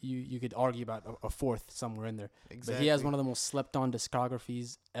 you could argue about a fourth somewhere in there. Exactly. But he has one of the most slept on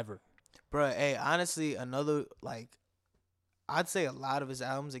discographies ever. Bro, hey, honestly, another like, I'd say a lot of his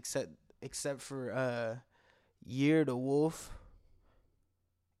albums, except for Year the Wolf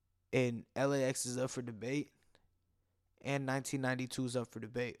and LAX is up for debate, and 1992 is up for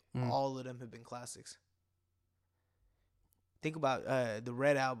debate. Mm. All of them have been classics. Think about the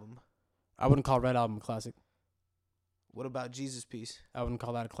Red album. I wouldn't call Red Album a classic. What about Jesus Piece? I wouldn't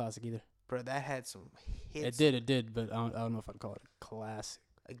call that a classic either. Bro, that had some hits. It did, but I don't know if I'd call it a classic.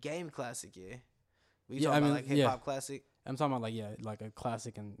 A game classic, yeah. We Yeah, talking I about mean, like hip hop classic. I'm talking about like a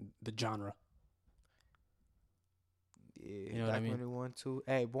classic in the genre. Yeah, You know what I mean? documentary 1, 2.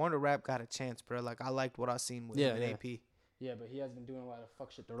 Hey, Born to Rap got a chance, bro. Like I liked what I seen with Yeah, him and yeah. AP. Yeah, but he has been doing a lot of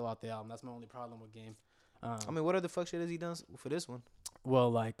fuck shit to roll out the album. That's my only problem with Game. I mean, what other fuck shit has he done for this one?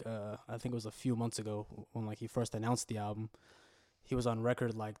 Well, like I think it was a few months ago when like he first announced the album. he was on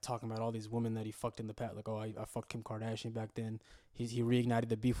record like talking about all these women that he fucked in the past. Like, oh, I fucked Kim Kardashian back then. He reignited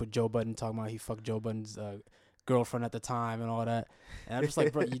the beef with Joe Budden, talking about he fucked Joe Budden's girlfriend at the time and all that. And I'm just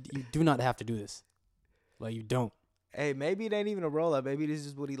like, bro, you do not have to do this. Like, you don't. Hey, maybe it ain't even a roll-up. Maybe this is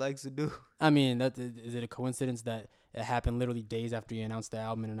just what he likes to do. I mean, is it a coincidence that it happened literally days after he announced the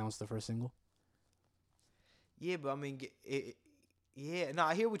album and announced the first single? Yeah, but I mean, yeah, no,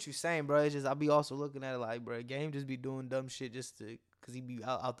 I hear what you're saying, bro. It's just I be also looking at it like, bro, Game just be doing dumb shit just to, cause he be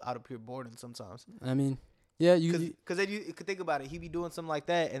out of pure boredom sometimes. I mean, yeah, Cause then you could think about it, he be doing something like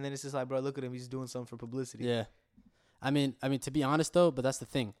that, and then it's just like, bro, look at him, he's doing something for publicity. yeah. I mean, to be honest though, but that's the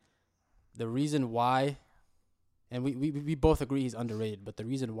thing. The reason why, and we both agree he's underrated, but the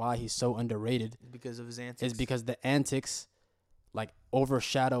reason why he's so underrated Because of his antics. is because the antics, like,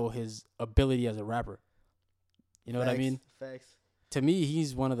 overshadow his ability as a rapper. You know what I mean? Facts. To me,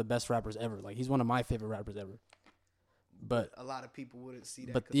 he's one of the best rappers ever. Like, he's one of my favorite rappers ever. But A lot of people wouldn't see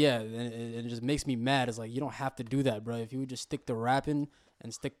that. But yeah, and it just makes me mad. It's like, you don't have to do that, bro. If you would just stick to rapping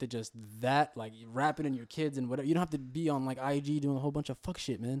and stick to just that, like rapping and your kids and whatever, you don't have to be on like IG doing a whole bunch of fuck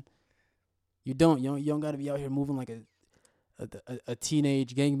shit, man. You don't got to be out here moving like a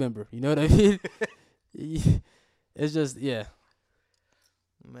teenage gang member. You know what I mean? It's just, yeah.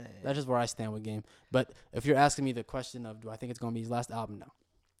 Man. That's just where I stand with Game. But if you're asking me the question of, do I think it's going to be his last album? No.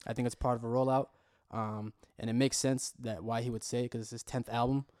 I think it's part of a rollout. And it makes sense that why he would say it, because it's his 10th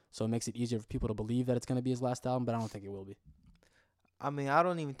album. So it makes it easier for people to believe that it's going to be his last album, but I don't think it will be. I mean, I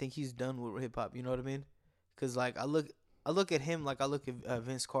don't even think he's done with hip hop. You know what I mean? Because like I look at him like I look at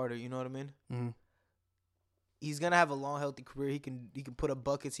Vince Carter. You know what I mean? Mm-hmm. He's gonna have a long, healthy career. He can put up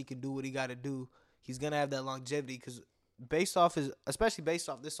buckets. He can do what he got to do. He's gonna have that longevity. Because especially based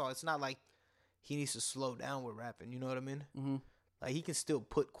off this song, it's not like he needs to slow down with rapping. You know what I mean? Mm-hmm. Like he can still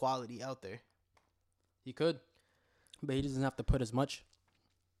put quality out there. He could, but he doesn't have to put as much,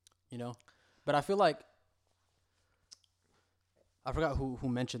 you know. But I feel like, I forgot who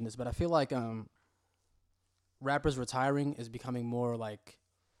mentioned this, but I feel like rappers retiring is becoming more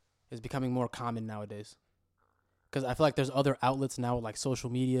common nowadays. Because I feel like there's other outlets now, like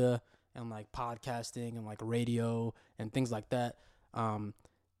social media and like podcasting and like radio and things like that.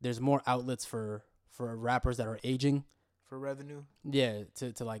 There's more outlets for rappers that are aging. For revenue. Yeah,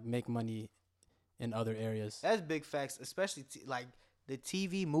 to like make money in other areas. That's big facts, especially like the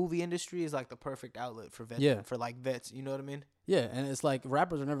TV movie industry is like the perfect outlet for vets. Yeah. For like vets, you know what I mean? Yeah, and it's like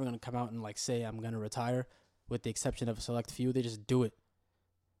rappers are never gonna come out and like say I'm gonna retire, with the exception of a select few. They just do it.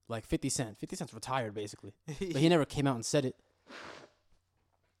 Like 50 Cent. 50 Cent's retired basically, but he never came out and said it.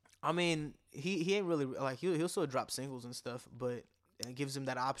 I mean, he ain't really like he'll still drop singles and stuff, but it gives him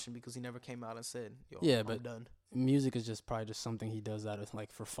that option because he never came out and said, "Yo, Yeah, I'm but done." Music is just probably just something he does out of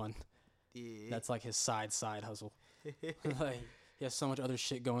like for fun. Yeah, That's like his side hustle. Like he has so much other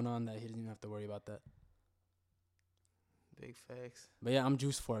shit going on that he doesn't even have to worry about that. big facts. But yeah, I'm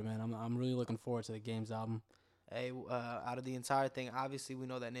juiced for it, man. I'm really looking forward to the Games album. Hey, out of the entire thing, obviously we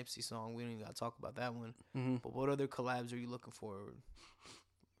know that Nipsey song. We don't even gotta talk about that one. Mm-hmm. But what other collabs are you looking for?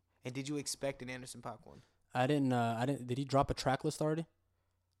 And did you expect an Anderson .Paak one? I didn't. Did he drop a track list already?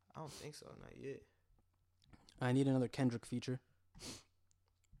 I don't think so. Not yet. I need another Kendrick feature.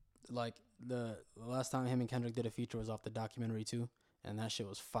 Like the last time him and Kendrick did a feature was off the documentary too, and that shit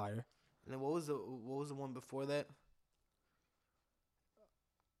was fire. And then what was the one before that?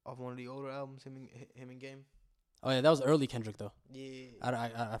 Off one of the older albums, him and Game. Oh yeah, that was early Kendrick though. Yeah.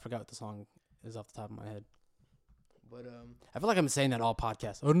 I forgot what the song is off the top of my head. But I feel like I'm saying that all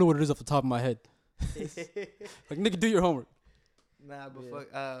podcasts. I don't know what it is off the top of my head. Like nigga, do your homework. Nah, but Yeah.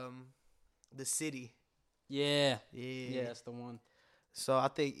 fuck, The City. Yeah. Yeah. Yeah, that's the one. So I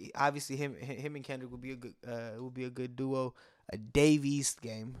think obviously him and Kendrick would be a good duo. A Dave East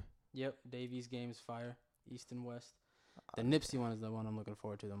Game. Yep, Davies Games fire, East and West. The Nipsey one is the one I'm looking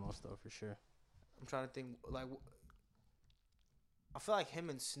forward to the most though, for sure. I'm trying to think. Like, I feel like him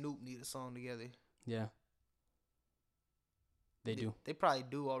and Snoop need a song together. Yeah. They do. They probably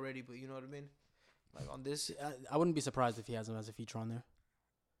do already, but you know what I mean. Like on this, I wouldn't be surprised if he has him as a feature on there.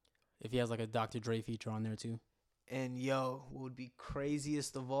 If he has like a Dr. Dre feature on there too. and yo, what would be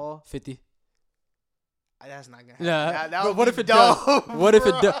craziest of all? 50. That's not gonna happen. Yeah. That Bro, would what be if it dope, does? What if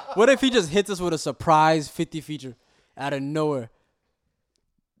it bro. does? What if he just hits us with a surprise 50 feature out of nowhere?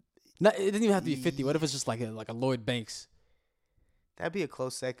 Not, it doesn't even have to be 50. What if it's just like a Lloyd Banks? That'd be a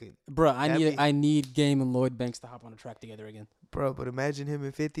close second, Bro, That'd I need Game and Lloyd Banks to hop on a track together again. bro. But imagine him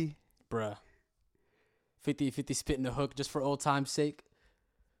and 50. Bruh. 50 spitting the hook just for old time's sake.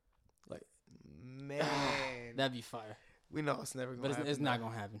 Man, That'd be fire. We know it's never gonna But happen. it's not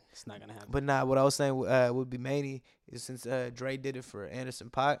gonna happen. It's not gonna happen. But nah, what I was saying would be Manny is since Dre did it for Anderson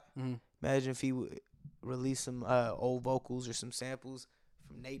 .Paak. Mhm. Imagine if he would release some old vocals or some samples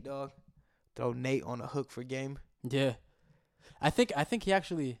from Nate Dogg. Throw Nate on a hook for Game. Yeah, I think he might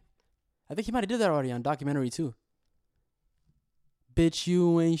have did that already on documentary too. Bitch,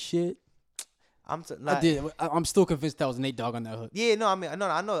 you ain't shit. I did. I'm still convinced that was Nate Dogg on that hook. Yeah, no, I mean,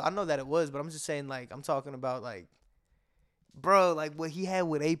 I know that it was, but I'm just saying, like, I'm talking about, like, bro, like what he had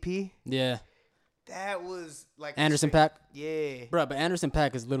with AP. Yeah, That was like Anderson straight- .Paak, Yeah, bro. But Anderson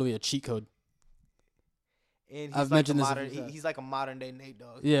 .Paak is literally a cheat code. and he's I've like mentioned a this a modern. few times. He's like a modern day Nate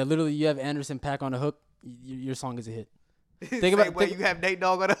Dogg. Yeah, literally, you have Anderson .Paak on a hook, your song is a hit. Think about you have Nate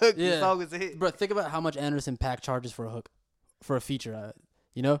Dogg on a hook. Yeah. Your song is a hit. Bro, think about how much Anderson .Paak charges for a hook, for a feature.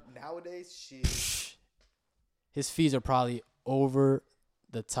 You know, Nowadays, shit, his fees are probably over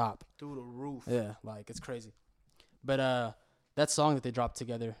the top. through the roof. Yeah, like it's crazy. But that song that they dropped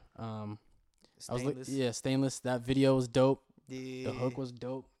together, Stainless. Stainless. That video was dope. Yeah. The hook was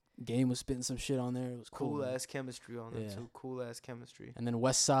dope. Game was spitting some shit on there. It was cool. cool man. ass chemistry on them Yeah. too. Cool ass chemistry. And then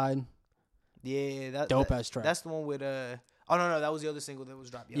West Side, Yeah, dope ass track. That's the one with Oh no, that was the other single that was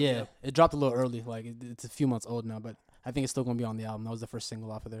dropped. yeah, it dropped a little early. Like it's a few months old now, but I think it's still gonna be on the album. That was the first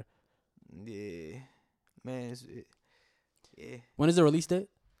single off of there. Yeah, man. Yeah, When is the release date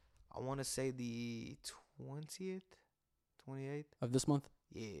I want to say the 20th, 28th. of this month?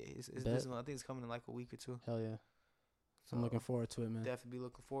 Yeah, it's Bet. this month. I think it's coming in like a week or two. Hell yeah! So I'm looking forward to it, man. Definitely be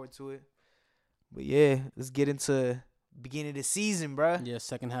looking forward to it. But yeah, let's get into beginning of the season, bruh. Yeah,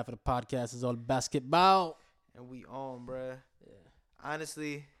 second half of the podcast is all basketball. And we on, bruh. Yeah.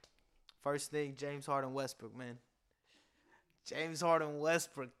 Honestly, first thing, James Harden Westbrook, man. James Harden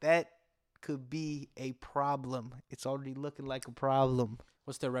Westbrook, that could be a problem. It's already looking like a problem.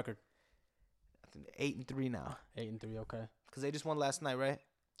 What's their record? I think 8-3 now. 8-3. Okay. Because they just won last night, right?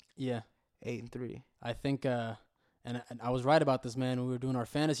 Yeah, 8-3. I think. And I was right about this, man. When we were doing our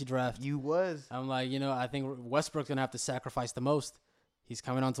fantasy draft. You was. I'm like, I think Westbrook's gonna have to sacrifice the most. He's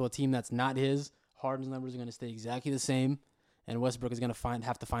coming onto a team that's not his. Harden's numbers are gonna stay exactly the same, and Westbrook is gonna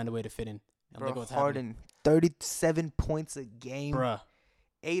have to find a way to fit in. I think Bro, what's Harden, 37 points a game. happening. Bruh.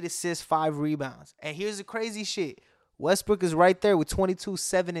 8 assists, 5 rebounds. And here's the crazy shit. Westbrook is right there with 22,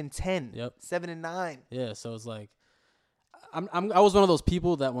 7, and 10. Yep. 7 and 9. Yeah, so it's like, I was one of those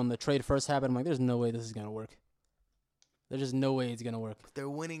people that when the trade first happened, I'm like, there's no way this is gonna work. There's just no way it's gonna work. They're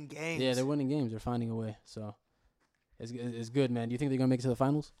winning games. Yeah, they're winning games. They're finding a way. So it's good, man. Do you think they're gonna make it to the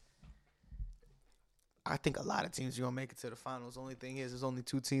finals? I think a lot of teams are going to make it to the finals. Only thing is, there's only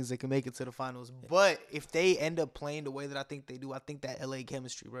 2 teams that can make it to the finals. But if they end up playing the way that I think they do, I think that LA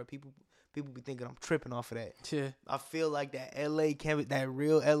chemistry, bro. People be thinking I'm tripping off of that. Yeah. I feel like that that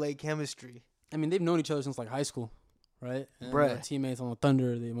real LA chemistry. I mean, they've known each other since like high school, right? And Bruh. they were teammates on the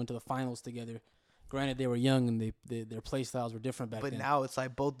Thunder. They went to the finals together. Granted, they were young and their play styles were different back But then. now it's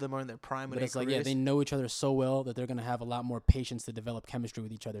like both of them are in their prime of But their it's like, careers. yeah, they know each other so well that they're gonna have a lot more patience to develop chemistry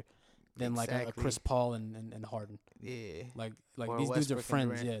with each other than like a Exactly. Chris Paul and Harden. Yeah. Like Or these dudes are Westbrook and friends.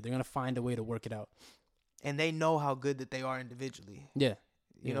 Durant. Yeah, they're gonna find a way to work it out. And they know how good that they are individually. Yeah,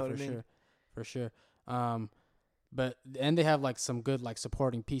 You know what I for mean? Sure, for sure. But and they have like some good like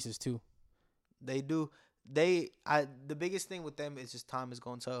supporting pieces too. They do. The biggest thing with them is just time is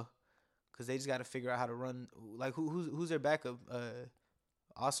going to tell. Because they just got to figure out how to run. Like, who's their backup?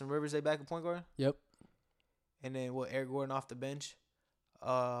 Austin Rivers, their backup point guard? Yep. And then, Eric Gordon off the bench?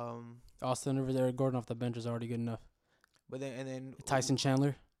 Austin over there, Gordon off the bench is already good enough. And then Tyson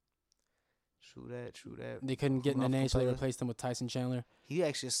Chandler, True that. they couldn't get in the Off name, so they Capella. replaced him with Tyson Chandler. He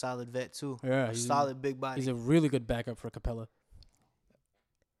actually a solid vet, too. Yeah, A solid big body. He's a really good backup for Capella.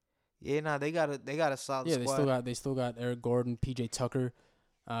 Yeah, nah, they got a solid Yeah, squad. they still got Eric Gordon, PJ Tucker,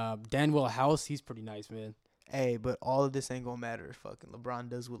 Danwell House. He's pretty nice, man. Hey, but all of this ain't going to matter if fucking LeBron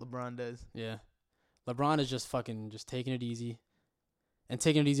does what LeBron does. Yeah, LeBron is just taking it easy, and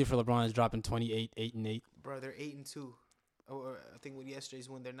taking it easy for LeBron is dropping 28, 8-8. Bro, they're 8-2. Or I think with yesterday's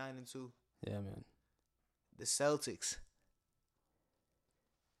win, they're 9-2. Yeah, man. The Celtics.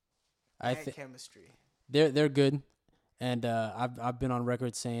 I That think chemistry. they're good, and I've been on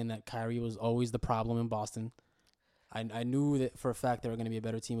record saying that Kyrie was always the problem in Boston. I knew that for a fact they were going to be a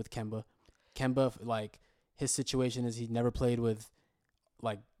better team with Kemba. Kemba, like his situation is he never played with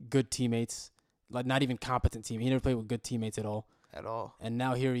like good teammates, like not even competent team. He never played with good teammates at all. At all. And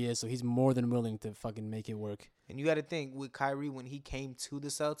now here he is, so he's more than willing to fucking make it work. And you got to think, with Kyrie, when he came to the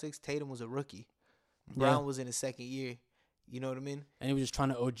Celtics, Tatum was a rookie. Yeah. Brown was in his second year. You know what I mean? And he was just trying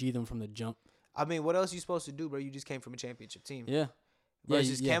to OG them from the jump. I mean, what else you supposed to do, bro? You just came from a championship team. Yeah. Yeah,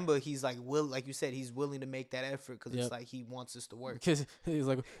 Versus yeah. Kemba, he's like like you said, he's willing to make that effort because Yep. it's like he wants us to work. Because he's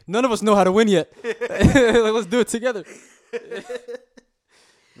like, none of us know how to win yet. Like, let's do it together.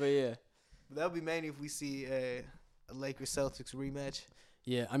 But yeah. That would be mainly if we see a Lakers Celtics rematch.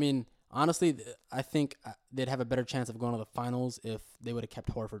 Yeah, I mean, honestly, I think they'd have a better chance of going to the finals if they would have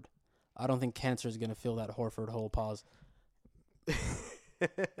kept Horford. I don't think Cancer is going to fill that Horford hole. Pause.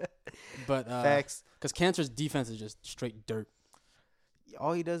 But Facts. because Cancer's defense is just straight dirt.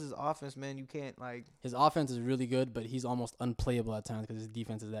 All he does is offense, man. You can't like, His offense is really good, but he's almost unplayable at times because his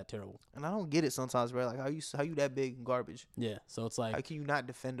defense is that terrible. and I don't get it sometimes, bro. Like how you that big and garbage? Yeah, so it's How like can you not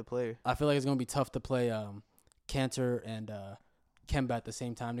defend a player? I feel like it's going to be tough to play Cancer and Kemba at the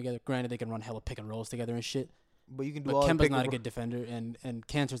same time together. Granted, they can run hella pick and rolls together and shit. But you can do But all the Kemba's pick not a and good defender, and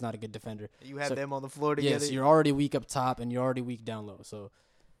Cancer's not a good defender. roll. You have so- them on the floor together. Yes, you're already weak up top, and you're already weak down low. So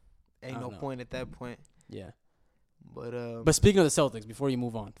Ain't I no don't know. point at that point. yeah. But But speaking of the Celtics, before you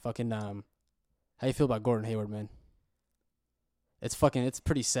move on, fucking how you feel about Gordon Hayward, man? It's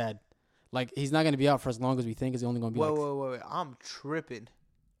pretty sad. Like he's not gonna be out for as long as we think. He's only gonna be wait. I'm tripping.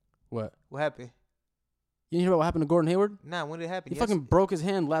 what? What happened? You didn't hear about what happened to Gordon Hayward? Nah, when did it happen? He fucking broke his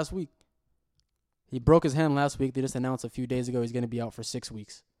hand last week. He broke his hand last week. They just announced a few days ago he's gonna be out for 6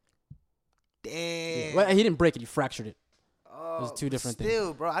 weeks. Damn. Yeah. Well, he didn't break it. He fractured it. Oh, two but different things.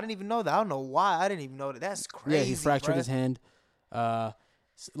 Still, bro, I didn't even know that. I don't know why. I didn't even know that. That's crazy. Yeah, he fractured bruh. his hand.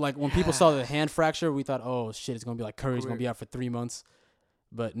 Like when people saw the hand fracture, we thought, oh shit, it's gonna be like Curry's gonna be out for 3 months.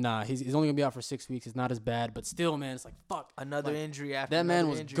 But nah, he's only gonna be out for 6 weeks. It's not as bad, but still, man, it's like fuck. Another Like, injury after That man another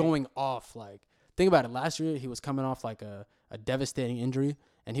was injury. going off. Like, think about it. Last year, he was coming off like a devastating injury,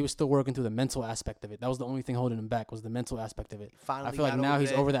 and he was still working through the mental aspect of it. That was the only thing holding him back was the mental aspect of it. Finally I feel like got now over he's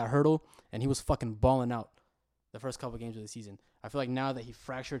that. over that hurdle, and he was fucking balling out the first couple games of the season. I feel like now that he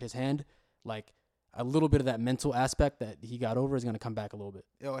fractured his hand, like a little bit of that mental aspect that he got over is gonna come back a little bit.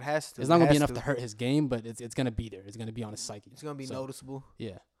 Yo, it has to. It's not gonna It be has enough to hurt his game, but it's gonna be there. It's gonna be on his psyche. It's gonna be So, noticeable.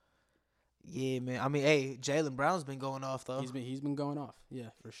 Yeah, Yeah, man. I mean, hey, Jaylen Brown's been going off though. he's been going off. Yeah,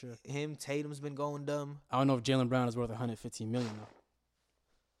 for sure. Him, Tatum's been going dumb. I don't know if Jaylen Brown is worth 115 million though.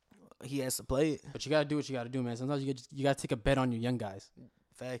 He has to play it. But you gotta do what you gotta do, man. Sometimes you gotta take a bet on your young guys.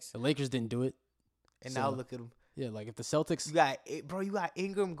 Facts. The Lakers didn't do it. And So- now look at him. Yeah, like if the Celtics, You got you got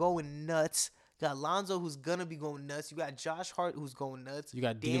Ingram going nuts. You got Lonzo who's gonna be going nuts. You got Josh Hart who's going nuts. you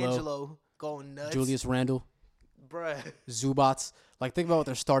got D'Lo, D'Angelo going nuts. Julius Randle, Bruh. Zubats. Like think about what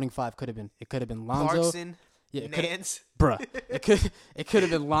their starting five could have been. It could have been Lonzo. Clarkson. Yeah, it coulda- Nance. bruh. It could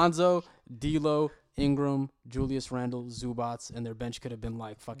have been Lonzo, D'Lo, Ingram, Julius Randle, Zubats, and their bench could have been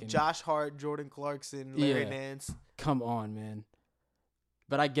like fucking. Josh Hart, Jordan Clarkson, Larry Yeah. Nance. Come on, man.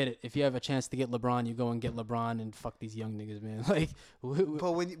 But I get it. If you have a chance to get LeBron, you go and get LeBron and fuck these young niggas, man. Like,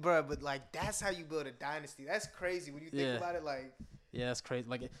 But but like that's how you build a dynasty. That's crazy when you think Yeah. about it. Like, yeah, that's crazy.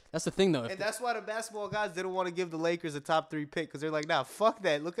 Like, that's the thing though. and that's why the basketball guys didn't want to give the Lakers a top 3 pick because they're like, nah, fuck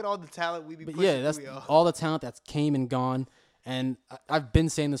that. Look at all the talent we be But pushing yeah, that's through, y'all. all the talent that's came and gone. And I've been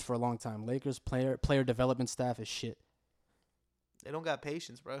saying this for a long time. Lakers player development staff is shit. They don't got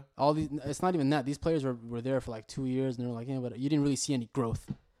patience, bro. All these, it's not even that. These players were there for like 2 years, and they're like, yeah, but you didn't really see any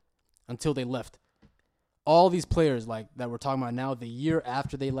growth until they left. All these players like that we're talking about now, the year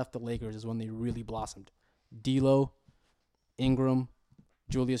after they left the Lakers is when they really blossomed. D'Lo, Ingram,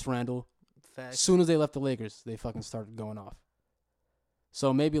 Julius Randle. As Facts. soon as they left the Lakers, they fucking started going off.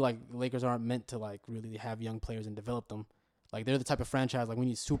 So maybe like Lakers aren't meant to like really have young players and develop them. Like they're the type of franchise like we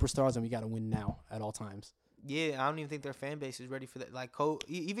need superstars and we got to win now at all times. Yeah, I don't even think their fan base is ready for that. Like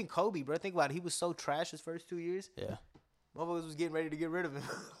even Kobe, bro. Think about it. He was so trash his first 2 years. Yeah, Motherfuckers was getting ready to get rid of him.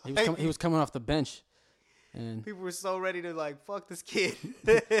 he was coming off the bench, and People were so ready to like fuck this kid.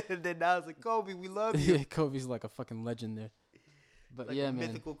 And then now it's like Kobe, we love you. yeah, Kobe's like a fucking legend there. But Like yeah, a man.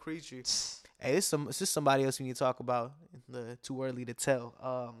 mythical creature. Hey, this is somebody else we need to talk about. Too early to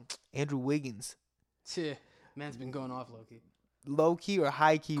tell. Andrew Wiggins, Yeah, man's been going off low key. low key or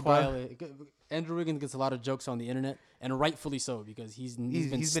high key, bro? Quietly. Andrew Wiggins gets a lot of jokes on the internet, and rightfully so because he's been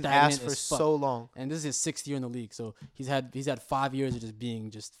He's been stagnant asked for as fuck. so long. And this is his 6th year in the league, so he's had 5 years of just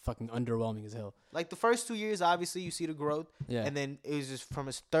being just fucking underwhelming as hell. Like the first 2 years, obviously you see the growth, Yeah, and then it was just from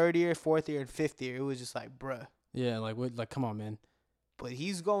his 3rd year, 4th year, and 5th year. It was just like, bruh. yeah, like come on, man. But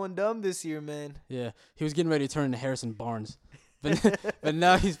he's going dumb this year, man. Yeah, he was getting ready to turn into Harrison Barnes, but but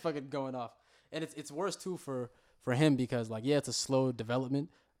now he's fucking going off, and it's worse too for him because like yeah, it's a slow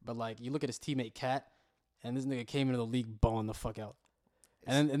development, but like you look at his teammate Cat, and this nigga came into the league balling the fuck out,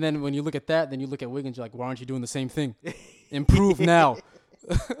 and then when you look at that, then you look at Wiggins, you're like, why aren't you doing the same thing? Improve now.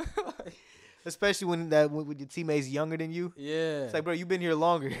 Especially when your teammate's younger than you. Yeah, It's like, bro, you've been here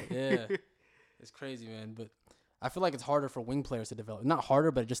longer. yeah, it's crazy, man. But I feel like it's harder for wing players to develop. Not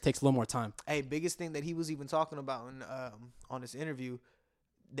harder, but it just takes a little more time. Hey, biggest thing that he was even talking about on this interview,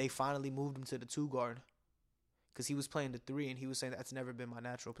 they finally moved him to the 2 guard because he was playing the 3, and he was saying that's never been my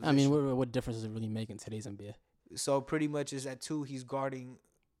natural position. I mean, what difference does it really make in today's NBA? So pretty much is at 2, he's guarding.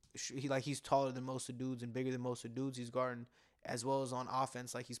 He's taller than most of the dudes and bigger than most of the dudes. He's guarding as well as on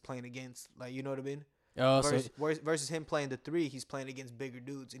offense, like he's playing against, like, you know what I mean? Oh, Versus him playing the 3, he's playing against bigger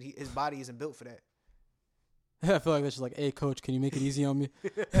dudes, and his body isn't built for that. I feel like that's just like, hey, coach, can you make it easy on me?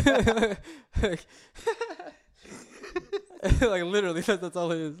 Like literally, that's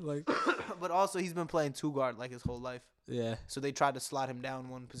all it is. Like, But also he's been playing 2 guard like his whole life, yeah, so they tried to slot him down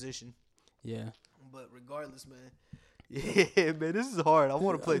one position. yeah. But regardless, man, yeah, man, this is hard. I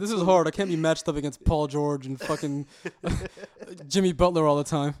want to play. This 2. is hard. I can't be matched up against Paul George and fucking Jimmy Butler all the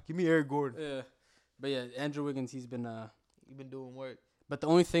time. Give me Eric Gordon. Yeah, but yeah, Andrew Wiggins, he's been. You've been doing work. But the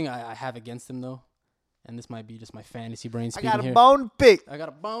only thing I have against him though, and this might be just my fantasy brain I speaking got a here. bone to pick. I got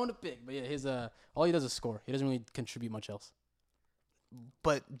a bone to pick, but yeah, his all he does is score. He doesn't really contribute much else.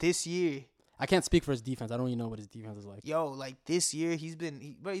 But this year, I can't speak for his defense. I don't really know what his defense is like. yo, like this year, he's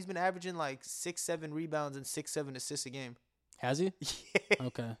been averaging like 6-7 rebounds and 6-7 assists a game. Has he? Yeah.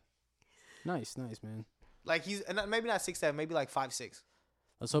 Okay. Nice, man. Like he's maybe not 6-7, maybe like 5-6.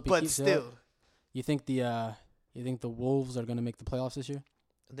 Let's hope he But keeps it still, up. You think the Wolves are gonna make the playoffs this year?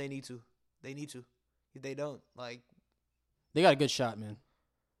 they need to. They need to. If they don't, like, They got a good shot, man.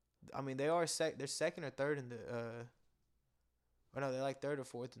 I mean, they are they're second or third in the or no, they're like third or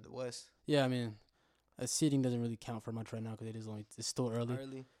fourth in the West. Yeah, I mean, seeding doesn't really count for much right now because it's still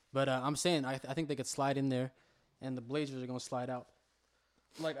early. But I'm saying I think they could slide in there, and the Blazers are gonna slide out.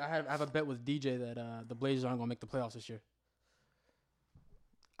 Like I have a bet with DJ that the Blazers aren't gonna make the playoffs this year.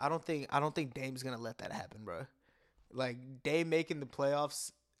 I don't think Dame's gonna let that happen, bro. Like, Dame making the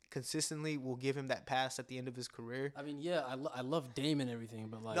playoffs consistently will give him that pass at the end of his career. I mean, yeah, I love Dame and everything,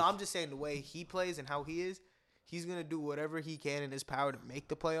 but like, No, I'm just saying the way he plays and how he is, he's gonna do whatever he can in his power to make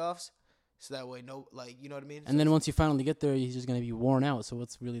the playoffs. So that way, you know what I mean. and then once you finally get there, he's just gonna be worn out. So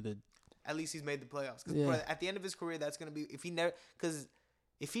what's really the? At least he's made the playoffs. Because Yeah. at the end of his career, that's gonna be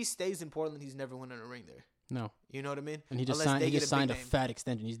if he stays in Portland, he's never winning a ring there. No, You know what I mean? and he just Unless signed. they He get just a big signed a name. fat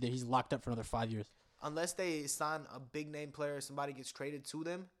extension. He's locked up for another 5 years. Unless they sign a big name player, somebody gets traded to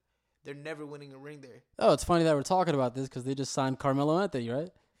them, they're never winning a ring there. Oh, it's funny that we're talking about this because they just signed Carmelo Anthony, right?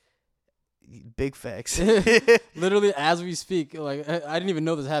 Big facts. Literally as we speak. Like I didn't even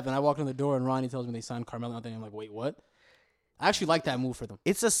know this happened. I walked in the door and Ronnie tells me they signed Carmelo Anthony. I'm like, wait, what? I actually like that move for them.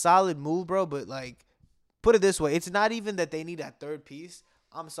 It's a solid move, bro, but like, put it this way, it's not even that they need that third piece.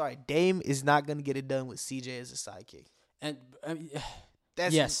 I'm sorry, Dame is not gonna get it done with CJ as a sidekick. And I mean,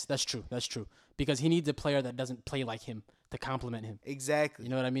 That's yes, that's true. That's true. Because he needs a player that doesn't play like him to complement him. exactly. You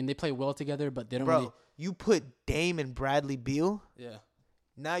know what I mean? They play well together, but they don't Bro, really. you put Dame and Bradley Beal. Yeah.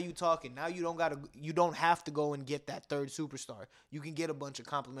 Now you talking. Now you don't have to go and get that third superstar. You can get a bunch of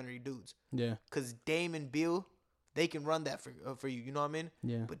complimentary dudes. Yeah. Cause Dame and Beal, they can run that for you. You know what I mean?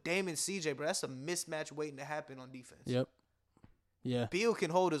 Yeah. But Dame and CJ, bro, that's a mismatch waiting to happen on defense. Yep. Yeah. Beal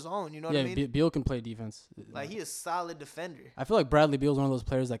can hold his own. You know what Yeah. I mean? Beal can play defense. Like, he a solid defender. I feel like Bradley Beal's one of those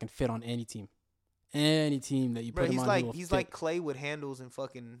players that can fit on any team. Any team that you Bro, put him he's on, like he will he's fit. like Clay with handles and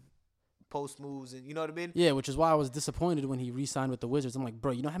fucking post moves, and you know what I mean? Yeah, which is why I was disappointed when he re-signed with the Wizards. I'm like,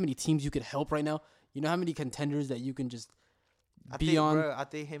 bro, you know how many teams you could help right now? You know how many contenders that you can just be on? Bro, I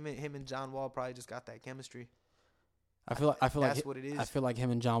think him and John Wall probably just got that chemistry. I feel like That's what it is. I feel like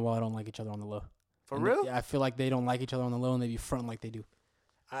him and John Wall don't like each other on the low. For And real? yeah, I feel like they don't like each other on the low, and they be fronting like they do.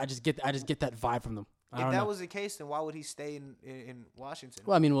 I just get that vibe from them. I If don't that know. was the case, then why would he stay in Washington?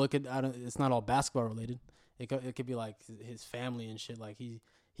 Well, I mean, it's not all basketball related. It could be like his family and shit. Like he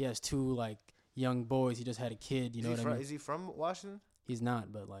has 2 like young boys. He just had a kid. You know what I mean? Is he from Washington? He's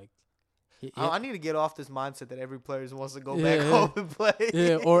not, but like. I need to get off this mindset that every player just wants to go Yeah, back yeah. home and play.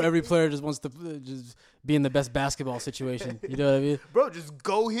 Yeah, or every player just wants to just be in the best basketball situation. You know what I mean? Bro, just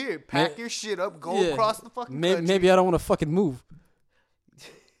go here, pack your shit up, go Yeah. across the fucking country. Maybe I don't want to fucking move.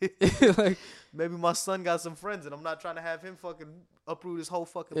 Like, Maybe my son got some friends, and I'm not trying to have him fucking uproot his whole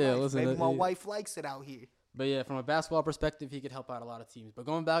fucking Yeah, life. listen, Maybe my yeah. wife likes it out here. but yeah, from a basketball perspective, he could help out a lot of teams. But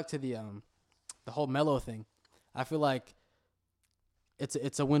going back to the whole Melo thing, I feel like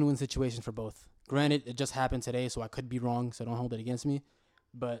it's a win-win situation for both. Granted, it just happened today, so I could be wrong, so don't hold it against me.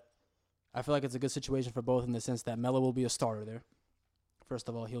 But I feel like it's a good situation for both in the sense that Melo will be a starter there. First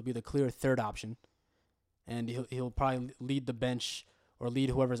of all, he'll be the clear third option, and he'll probably lead the bench or lead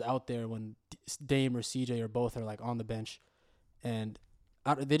whoever's out there when Dame or CJ or both are like on the bench, and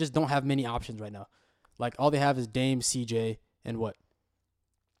they just don't have many options right now. Like all they have is Dame, CJ, and what?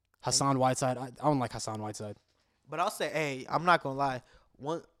 Hassan Whiteside. I don't like Hassan Whiteside. But I'll say, hey, I'm not gonna lie.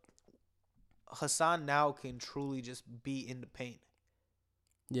 Hassan now can truly just be in the paint.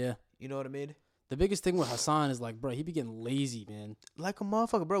 Yeah. You know what I mean? The biggest thing with Hassan is like, bro, he be getting lazy, man. Like a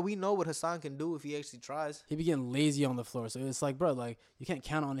motherfucker, bro. We know what Hassan can do if he actually tries. He be getting lazy on the floor. So it's like, bro, like you can't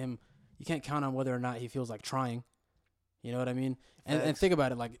count on him. You can't count on whether or not he feels like trying. You know what I mean? And Facts. think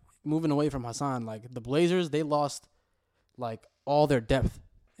about it, like moving away from Hassan, like the Blazers, they lost like all their depth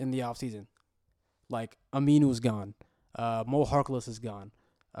in the offseason. Like Aminu's gone. Mo Harkless is gone.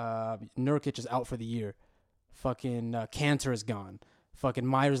 Nurkic is out for the year. Fucking Cantor is gone. Fucking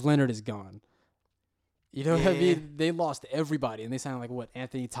Myers Leonard is gone. You know what I mean? They lost everybody, and they sound like what?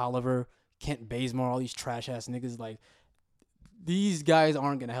 Anthony Tolliver, Kent Bazemore, all these trash ass niggas. Like these guys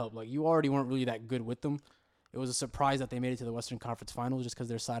aren't gonna help. Like you already weren't really that good with them. It was a surprise that they made it to the Western Conference Finals just because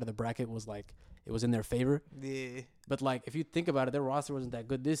their side of the bracket was like it was in their favor. Yeah. But like if you think about it, their roster wasn't that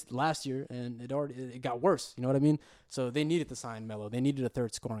good this last year, and it got worse. You know what I mean? So they needed to sign Melo. They needed a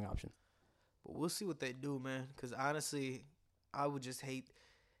third scoring option. But we'll see what they do, man. Because honestly, I would just hate.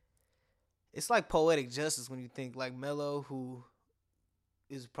 It's like poetic justice when you think like Melo, who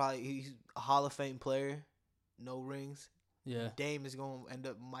is probably he's a Hall of Fame player, no rings. Yeah. Dame is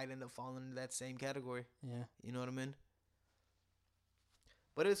might end up falling into that same category. Yeah. You know what I mean?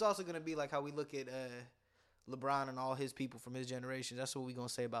 But it's also gonna be like how we look at LeBron and all his people from his generation. That's what we're gonna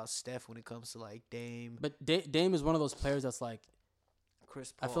say about Steph when it comes to like Dame. But Dame is one of those players that's like,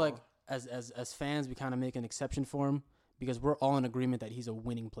 Chris Paul. I feel like as fans we kind of make an exception for him because we're all in agreement that he's a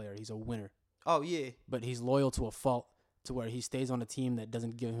winning player. He's a winner. Oh yeah. But he's loyal to a fault to where he stays on a team that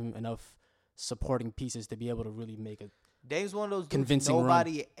doesn't give him enough supporting pieces to be able to really make it. Dame's one of those Convincing dudes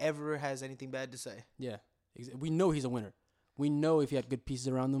nobody ever has anything bad to say. Yeah. We know he's a winner. We know if he had good pieces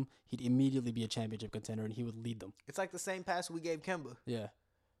around him, he'd immediately be a championship contender and he would lead them. It's like the same pass we gave Kemba. Yeah.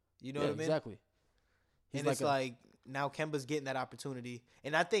 You know what I mean? Exactly. And it's like now Kemba's getting that opportunity.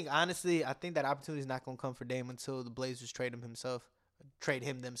 And I think, honestly, that opportunity is not going to come for Dame until the Blazers trade him themselves.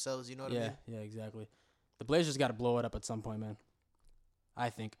 You know what I mean? Yeah, exactly. The Blazers got to blow it up at some point, man. I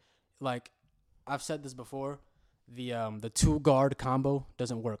think. Like, I've said this before. The two guard combo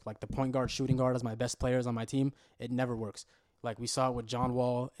doesn't work. Like the point guard, shooting guard as my best players on my team, it never works. Like we saw it with John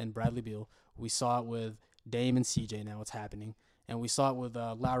Wall and Bradley Beal. We saw it with Dame and CJ. Now it's happening, and we saw it with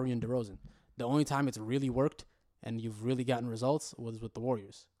Lowry and DeRozan. The only time it's really worked and you've really gotten results was with the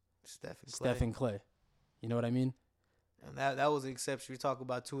Warriors. Steph and Clay. You know what I mean? And that was an exception. We talk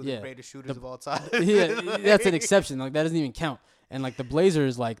about two of the greatest shooters of all time. Yeah, that's an exception. Like that doesn't even count. And like the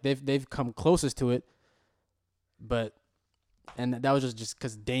Blazers, like they've come closest to it. But, and that was just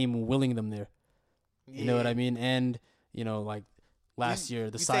because Dame willing them there. You know what I mean? And, you know, like last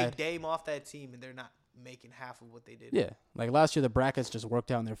year, the side. take Dame off that team and they're not making half of what they did. Yeah. Like last year, the brackets just worked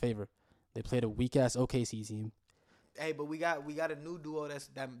out in their favor. They played a weak-ass OKC team. Hey, but we got a new duo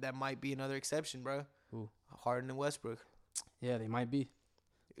that might be another exception, bro. Who? Harden and Westbrook. Yeah, they might be.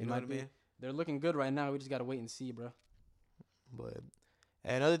 You know what I mean? They're looking good right now. We just got to wait and see, bro. But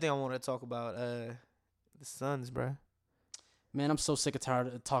another thing I want to talk about, the Suns, bro. Man, I'm so sick and tired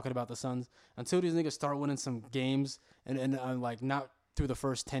of talking about the Suns. Until these niggas start winning some games, and I'm like not through the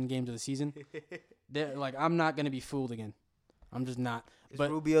first 10 games of the season, they're like I'm not gonna be fooled again. I'm just not. Is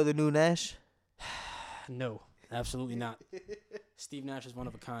but Rubio the new Nash? No, absolutely not. Steve Nash is one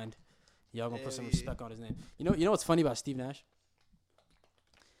of a kind. Y'all gonna put some respect on his name. You know what's funny about Steve Nash?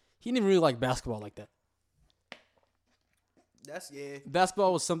 He didn't really like basketball like that.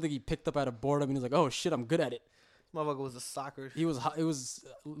 Basketball was something he picked up out of boredom, and he was like, "Oh shit, I'm good at it." This motherfucker was a soccer. It was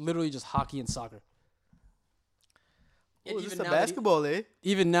literally just hockey and soccer. Oh, is this a basketball,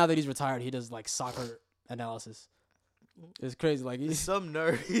 Even now that he's retired, he does like soccer analysis. It's crazy. Like he's some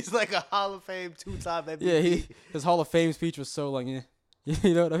nerd. He's like a Hall of Fame 2-time MVP. Yeah, his Hall of Fame speech was so like, yeah,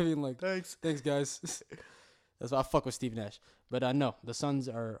 you know what I mean? Like, thanks guys. That's why I fuck with Steve Nash. But no, the Suns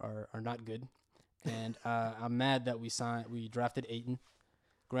are not good. And I'm mad that we drafted Ayton.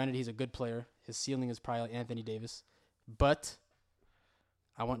 Granted, he's a good player. His ceiling is probably like Anthony Davis. But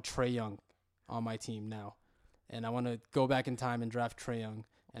I want Trae Young on my team now. And I want to go back in time and draft Trae Young.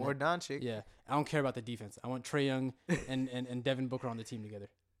 Or Doncic. Yeah. I don't care about the defense. I want Trae Young and Devin Booker on the team together.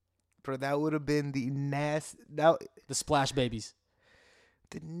 Bro, that would have been the The Splash Babies.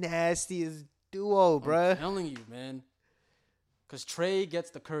 The nastiest duo, bro. I'm telling you, man. Because Trae gets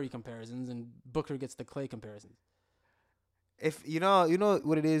the Curry comparisons and Booker gets the Clay comparisons. If you know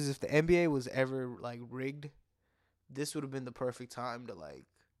what it is, if the NBA was ever like rigged, this would have been the perfect time to like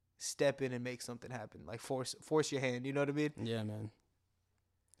step in and make something happen. Like force your hand, you know what I mean? Yeah, man.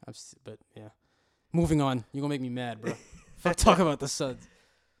 But yeah. Moving on. You're gonna make me mad, bro. Fuck talk about the Suns.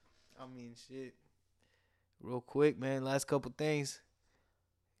 I mean, shit. Real quick, man. Last couple things.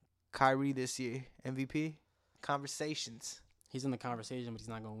 Kyrie this year, MVP. Conversations. He's in the conversation, but he's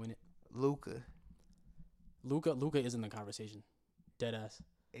not gonna win it. Luka, Luka is in the conversation. Dead ass.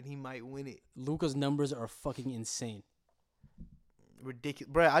 and he might win it. Luka's numbers are fucking insane.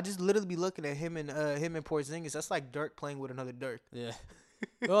 Ridiculous, bro. I just literally be looking at him and Porzingis. That's like Dirk playing with another Dirk. Yeah.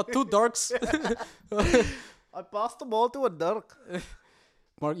 Well, two Darks. I passed the ball to a Dirk.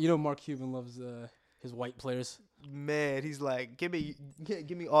 Mark Cuban loves his white players. Man, he's like, give me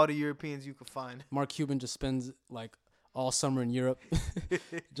all the Europeans you can find. Mark Cuban just spends like all summer in Europe,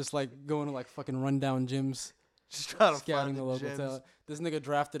 just like going to like fucking rundown gyms, Just trying to scouting find the the local gems. talent. This nigga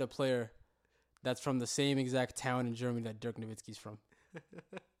drafted a player that's from the same exact town in Germany that Dirk Nowitzki's from.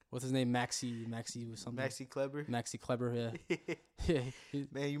 What's his name? Maxi or something. Maxi Kleber. Maxi Kleber, yeah. Yeah.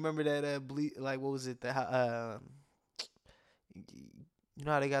 Man, you remember that like what was it? You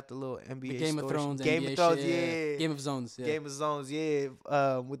know how they got the little NBA The Game of stores? Thrones, Game NBA of Thrones, shit, yeah. Game of Zones, yeah. Game of Zones,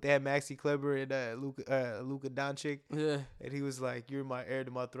 yeah. With that Maxi Kleber and Luka Doncic, Yeah. and he was like, "You're my heir to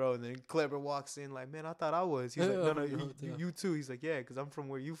my throne." And then Kleber walks in like, "Man, I thought I was." He's like, "No, no, you too." He's like, "Yeah, because I'm from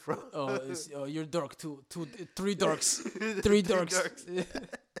where you from." Oh, you're dark too. Three darks. Three darks.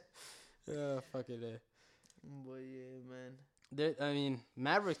 Yeah, fuck it. But yeah, man.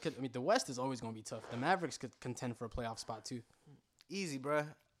 Mavericks could. The West is always gonna be tough. The Mavericks could contend for a playoff spot too. Easy, bruh.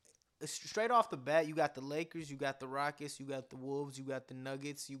 Straight off the bat, you got the Lakers, you got the Rockets, you got the Wolves, you got the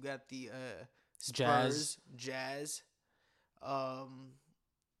Nuggets, you got the Spurs, Jazz.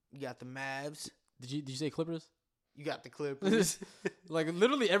 You got the Mavs. Did you say Clippers? You got the Clippers. Like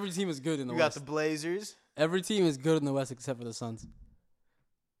literally every team is good in the You got West. the Blazers. Every team is good in the West except for the Suns.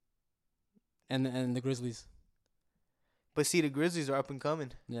 And the Grizzlies. But see, the Grizzlies are up and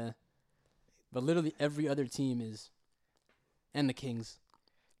coming. Yeah. But literally every other team is, and the Kings.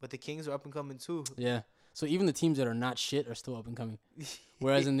 But the Kings are up and coming too. Yeah. So even the teams that are not shit are still up and coming.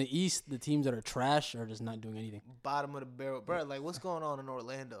 Whereas in the East, the teams that are trash are just not doing anything. Bottom of the barrel. Bro, like, what's going on in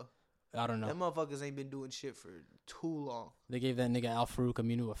Orlando? I don't know. Them motherfuckers ain't been doing shit for too long. They gave that nigga Al Farouk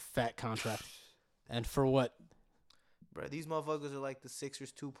Aminu a fat contract. And for what? Bro, these motherfuckers are like the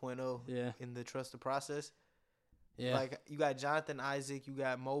Sixers 2.0 Yeah. in the trust the process. Yeah. Like, you got Jonathan Isaac, you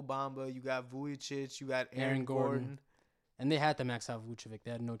got Mo Bamba, you got Vujicic, you got Aaron Aaron Gordon. Gordon. And they had to max out Vucevic. They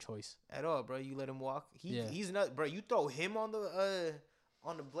had no choice. At all, bro. You let him walk. Yeah. He's not, bro. You throw him on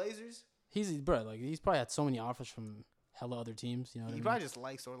the Blazers. He's probably had so many offers from hella other teams. You know what I He mean? probably just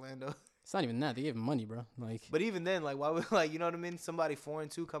likes Orlando. It's not even that. They gave him money, bro. Like, But even then, like, why would you know what I mean? Somebody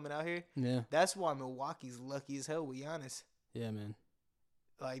 4-2 coming out here. yeah. That's why Milwaukee's lucky as hell with Giannis. Yeah, man.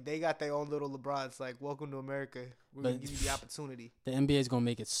 Like, they got their own little LeBron. It's like, welcome to America. We're gonna But- give you the opportunity. The NBA is going to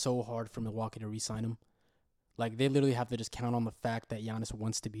make it so hard for Milwaukee to re-sign him. Like, they literally have to just count on the fact that Giannis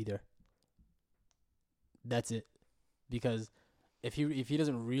wants to be there. That's it. Because if he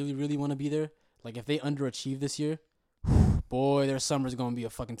doesn't really, really want to be there, like, if they underachieve this year, boy, their summer's going to be a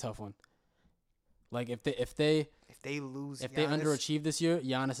fucking tough one. Like, if they If they lose, underachieve this year,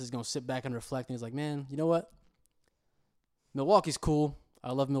 Giannis is going to sit back and reflect, and he's like, man, you know what? Milwaukee's cool.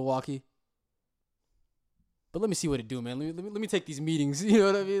 I love Milwaukee. But let me see what it do, man. Let me take these meetings. You know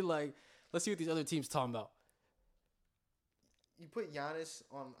what I mean? Like, let's see what these other teams talking about. you put Giannis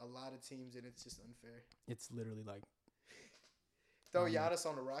on a lot of teams, and it's just unfair. It's literally like, Throw Giannis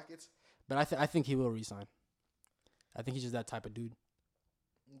on the Rockets. but I think he will resign. I think he's just that type of dude.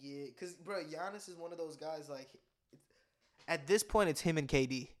 Yeah, because, bro, Giannis is one of those guys, like, at this point, it's him and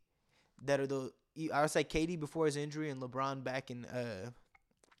KD that are the, I would say KD before his injury and LeBron back in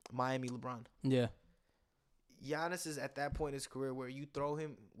Miami LeBron. Yeah, Giannis is at that point in his career where you throw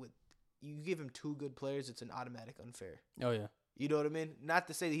him with, you give him two good players, it's an automatic unfair. oh yeah, You know what I mean? Not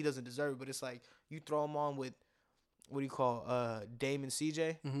to say that he doesn't deserve it, but it's like you throw him on with, what do you call, Dame and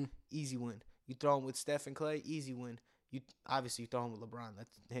CJ, mm-hmm. easy win. You throw him with Steph and Clay, easy win. You obviously you throw him with LeBron.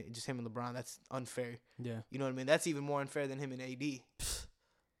 That's just him and LeBron. That's unfair. Yeah. You know what I mean? That's even more unfair than him and AD.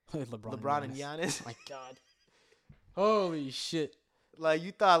 LeBron and Giannis. My God. Holy shit. Like,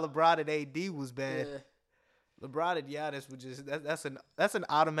 you thought LeBron and AD was bad. Yeah. LeBron and Giannis would just that's an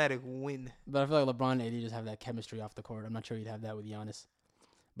automatic win. But I feel like LeBron and AD just have that chemistry off the court. I'm not sure you'd have that with Giannis.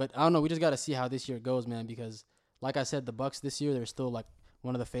 But I don't know. We just got to see how this year goes, man, because like I said, the Bucks this year, they're still like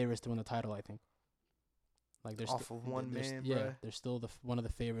one of the favorites to win the title, I think. Like they're Off of one man, yeah, bruh. they're still one of the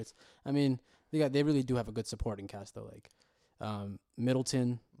favorites. I mean, they really do have a good supporting cast though. Like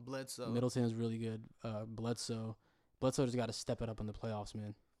Middleton Bledsoe. is really good. Bledsoe just got to step it up in the playoffs,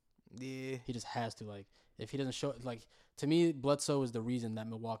 man. Yeah. He just has to. Like, if he doesn't show, like, to me, Bledsoe is the reason that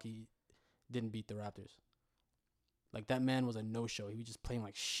Milwaukee didn't beat the Raptors. Like, that man was a no-show. He was just playing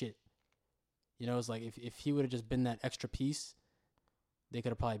like shit. You know, it's like if he would have just been that extra piece, they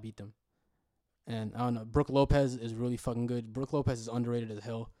could have probably beat them. And I don't know, Brook Lopez is really fucking good. Brook Lopez is underrated as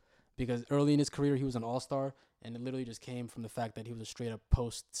hell because early in his career he was an all-star, and it literally just came from the fact that he was a straight-up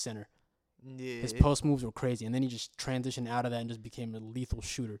post center. Yeah. His post moves were crazy, and then he just transitioned out of that and just became a lethal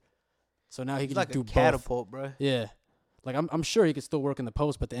shooter. So now he can like just do a catapult, both. bro. Yeah, like I'm sure he could still work in the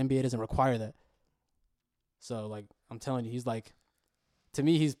post, but the NBA doesn't require that. So like I'm telling you, he's like, to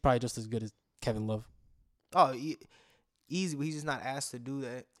me, he's probably just as good as Kevin Love. Oh, easy, but he's just not asked to do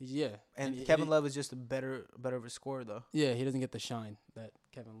that. Yeah, And Kevin Love is just a better of a scorer, though. Yeah, he doesn't get the shine that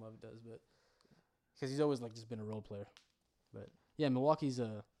Kevin Love does, but because he's always like just been a role player. But yeah, Milwaukee's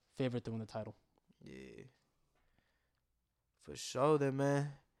a favorite to win the title. Yeah, for sure, then, man.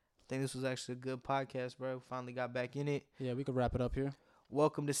 I think this was actually a good podcast, bro. Finally got back in it. Yeah, we could wrap it up here.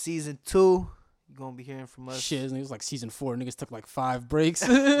 Welcome to season 2. You're gonna be hearing from us. Shit, it was like season 4. Niggas took like 5 breaks.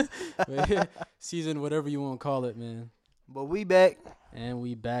 Season, whatever you want to call it, man. But we back. And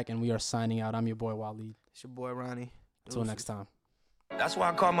we back, and we are signing out. I'm your boy, Waleed. It's your boy, Ronnie. Until next time. That's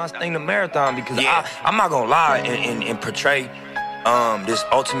why I call my thing the marathon, because I'm not gonna lie and portray this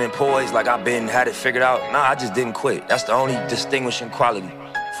ultimate poise like I've had it figured out. Nah, I just didn't quit. That's the only distinguishing quality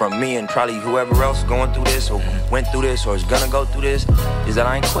from me and probably whoever else going through this or went through this or is gonna go through this, is that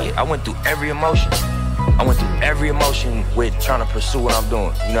I ain't quit. I went through every emotion. I went through every emotion with trying to pursue what I'm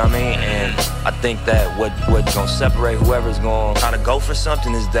doing. You know what I mean? And I think that what's gonna separate whoever's gonna try to go for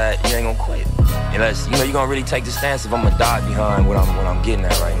something is that you ain't gonna quit. Unless, you know, you're gonna really take the stance if I'm gonna die behind what I'm getting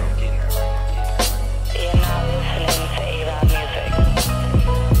at right now.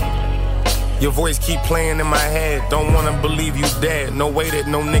 Your voice keep playing in my head. Don't wanna believe you dead. No way that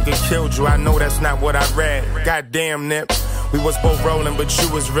no nigga killed you. I know that's not what I read. Goddamn, Nip. We was both rolling, but you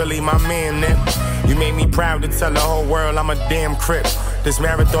was really my man, Nip. You made me proud to tell the whole world I'm a damn crip. This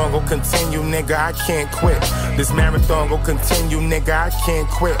marathon gon' continue, nigga, I can't quit. This marathon gon' continue, nigga, I can't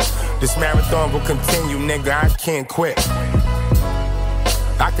quit. This marathon gon' continue, nigga, I can't quit.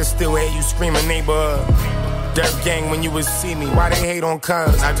 I can still hear you screaming, neighborhood. Dirt gang when you would see me, why they hate on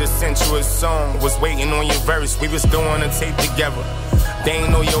cuz? I just sent you a song, was waiting on your verse. We was doing a tape together, they ain't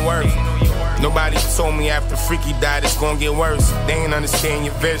know your worth. Nobody told me after Freaky died it's gonna get worse. They ain't understand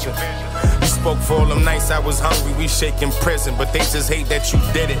your vision. You spoke for all them nights I was hungry, we shaking prison, but they just hate that you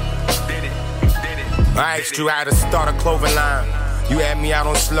did it. I asked you how to start a clothing line. You had me out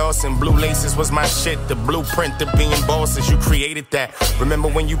on Sloss and blue laces was my shit. The blueprint to being bosses, you created that. Remember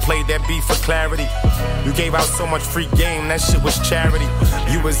when you played that beat for clarity? You gave out so much free game, that shit was charity.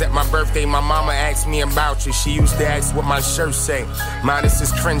 You was at my birthday, my mama asked me about you. She used to ask what my shirt say. Mine, this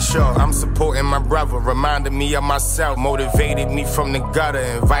is Crenshaw, I'm supporting my brother. Reminded me of myself, motivated me from the gutter.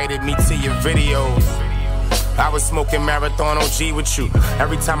 Invited me to your videos. I was smoking Marathon OG with you.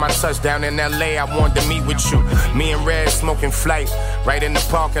 Every time I touched down in LA, I wanted to meet with you. Me and Red smoking Flight, right in the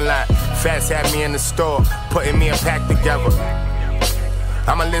parking lot. Fats had me in the store, putting me a pack together.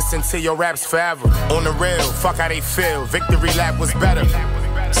 I'ma listen to your raps forever. On the real, fuck how they feel. Victory lap was better.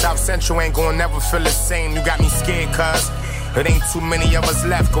 South Central ain't gonna never feel the same. You got me scared, cuz. It ain't too many of us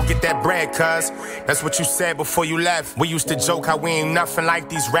left, go get that bread, cuz. That's what you said before you left. We used to joke how we ain't nothing like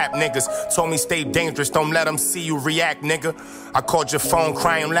these rap niggas. Told me stay dangerous, don't let them see you react, nigga. I called your phone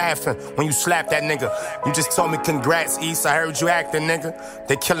crying, laughing when you slapped that nigga. You just told me congrats, East, I heard you acting, nigga.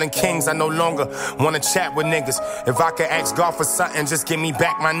 They killing kings, I no longer wanna chat with niggas. If I could ask God for something, just give me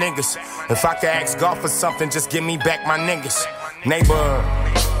back my niggas. If I could ask God for something, just give me back my niggas. Neighbor.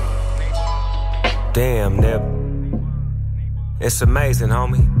 Damn, Nip. It's amazing,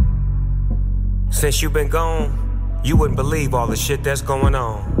 homie. Since you been gone, you wouldn't believe all the shit that's going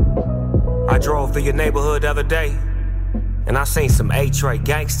on. I drove through your neighborhood the other day, and I seen some A-Tray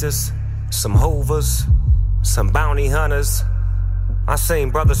gangsters, some Hoovers, some bounty hunters. I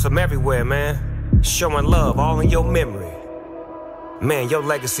seen brothers from everywhere, man, showing love all in your memory. Man, your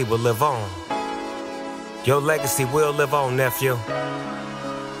legacy will live on. Your legacy will live on, nephew.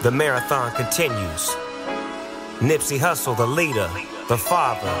 The marathon continues. Nipsey Hussle, the leader, the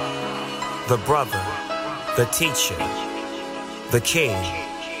father, the brother, the teacher, the king,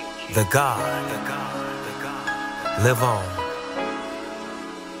 the God. Live on.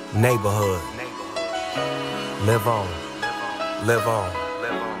 Neighborhood. Live on. Live on.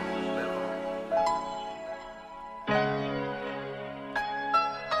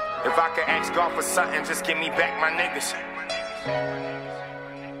 If I could ask God for something, just give me back my niggas.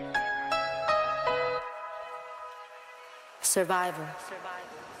 Survivor.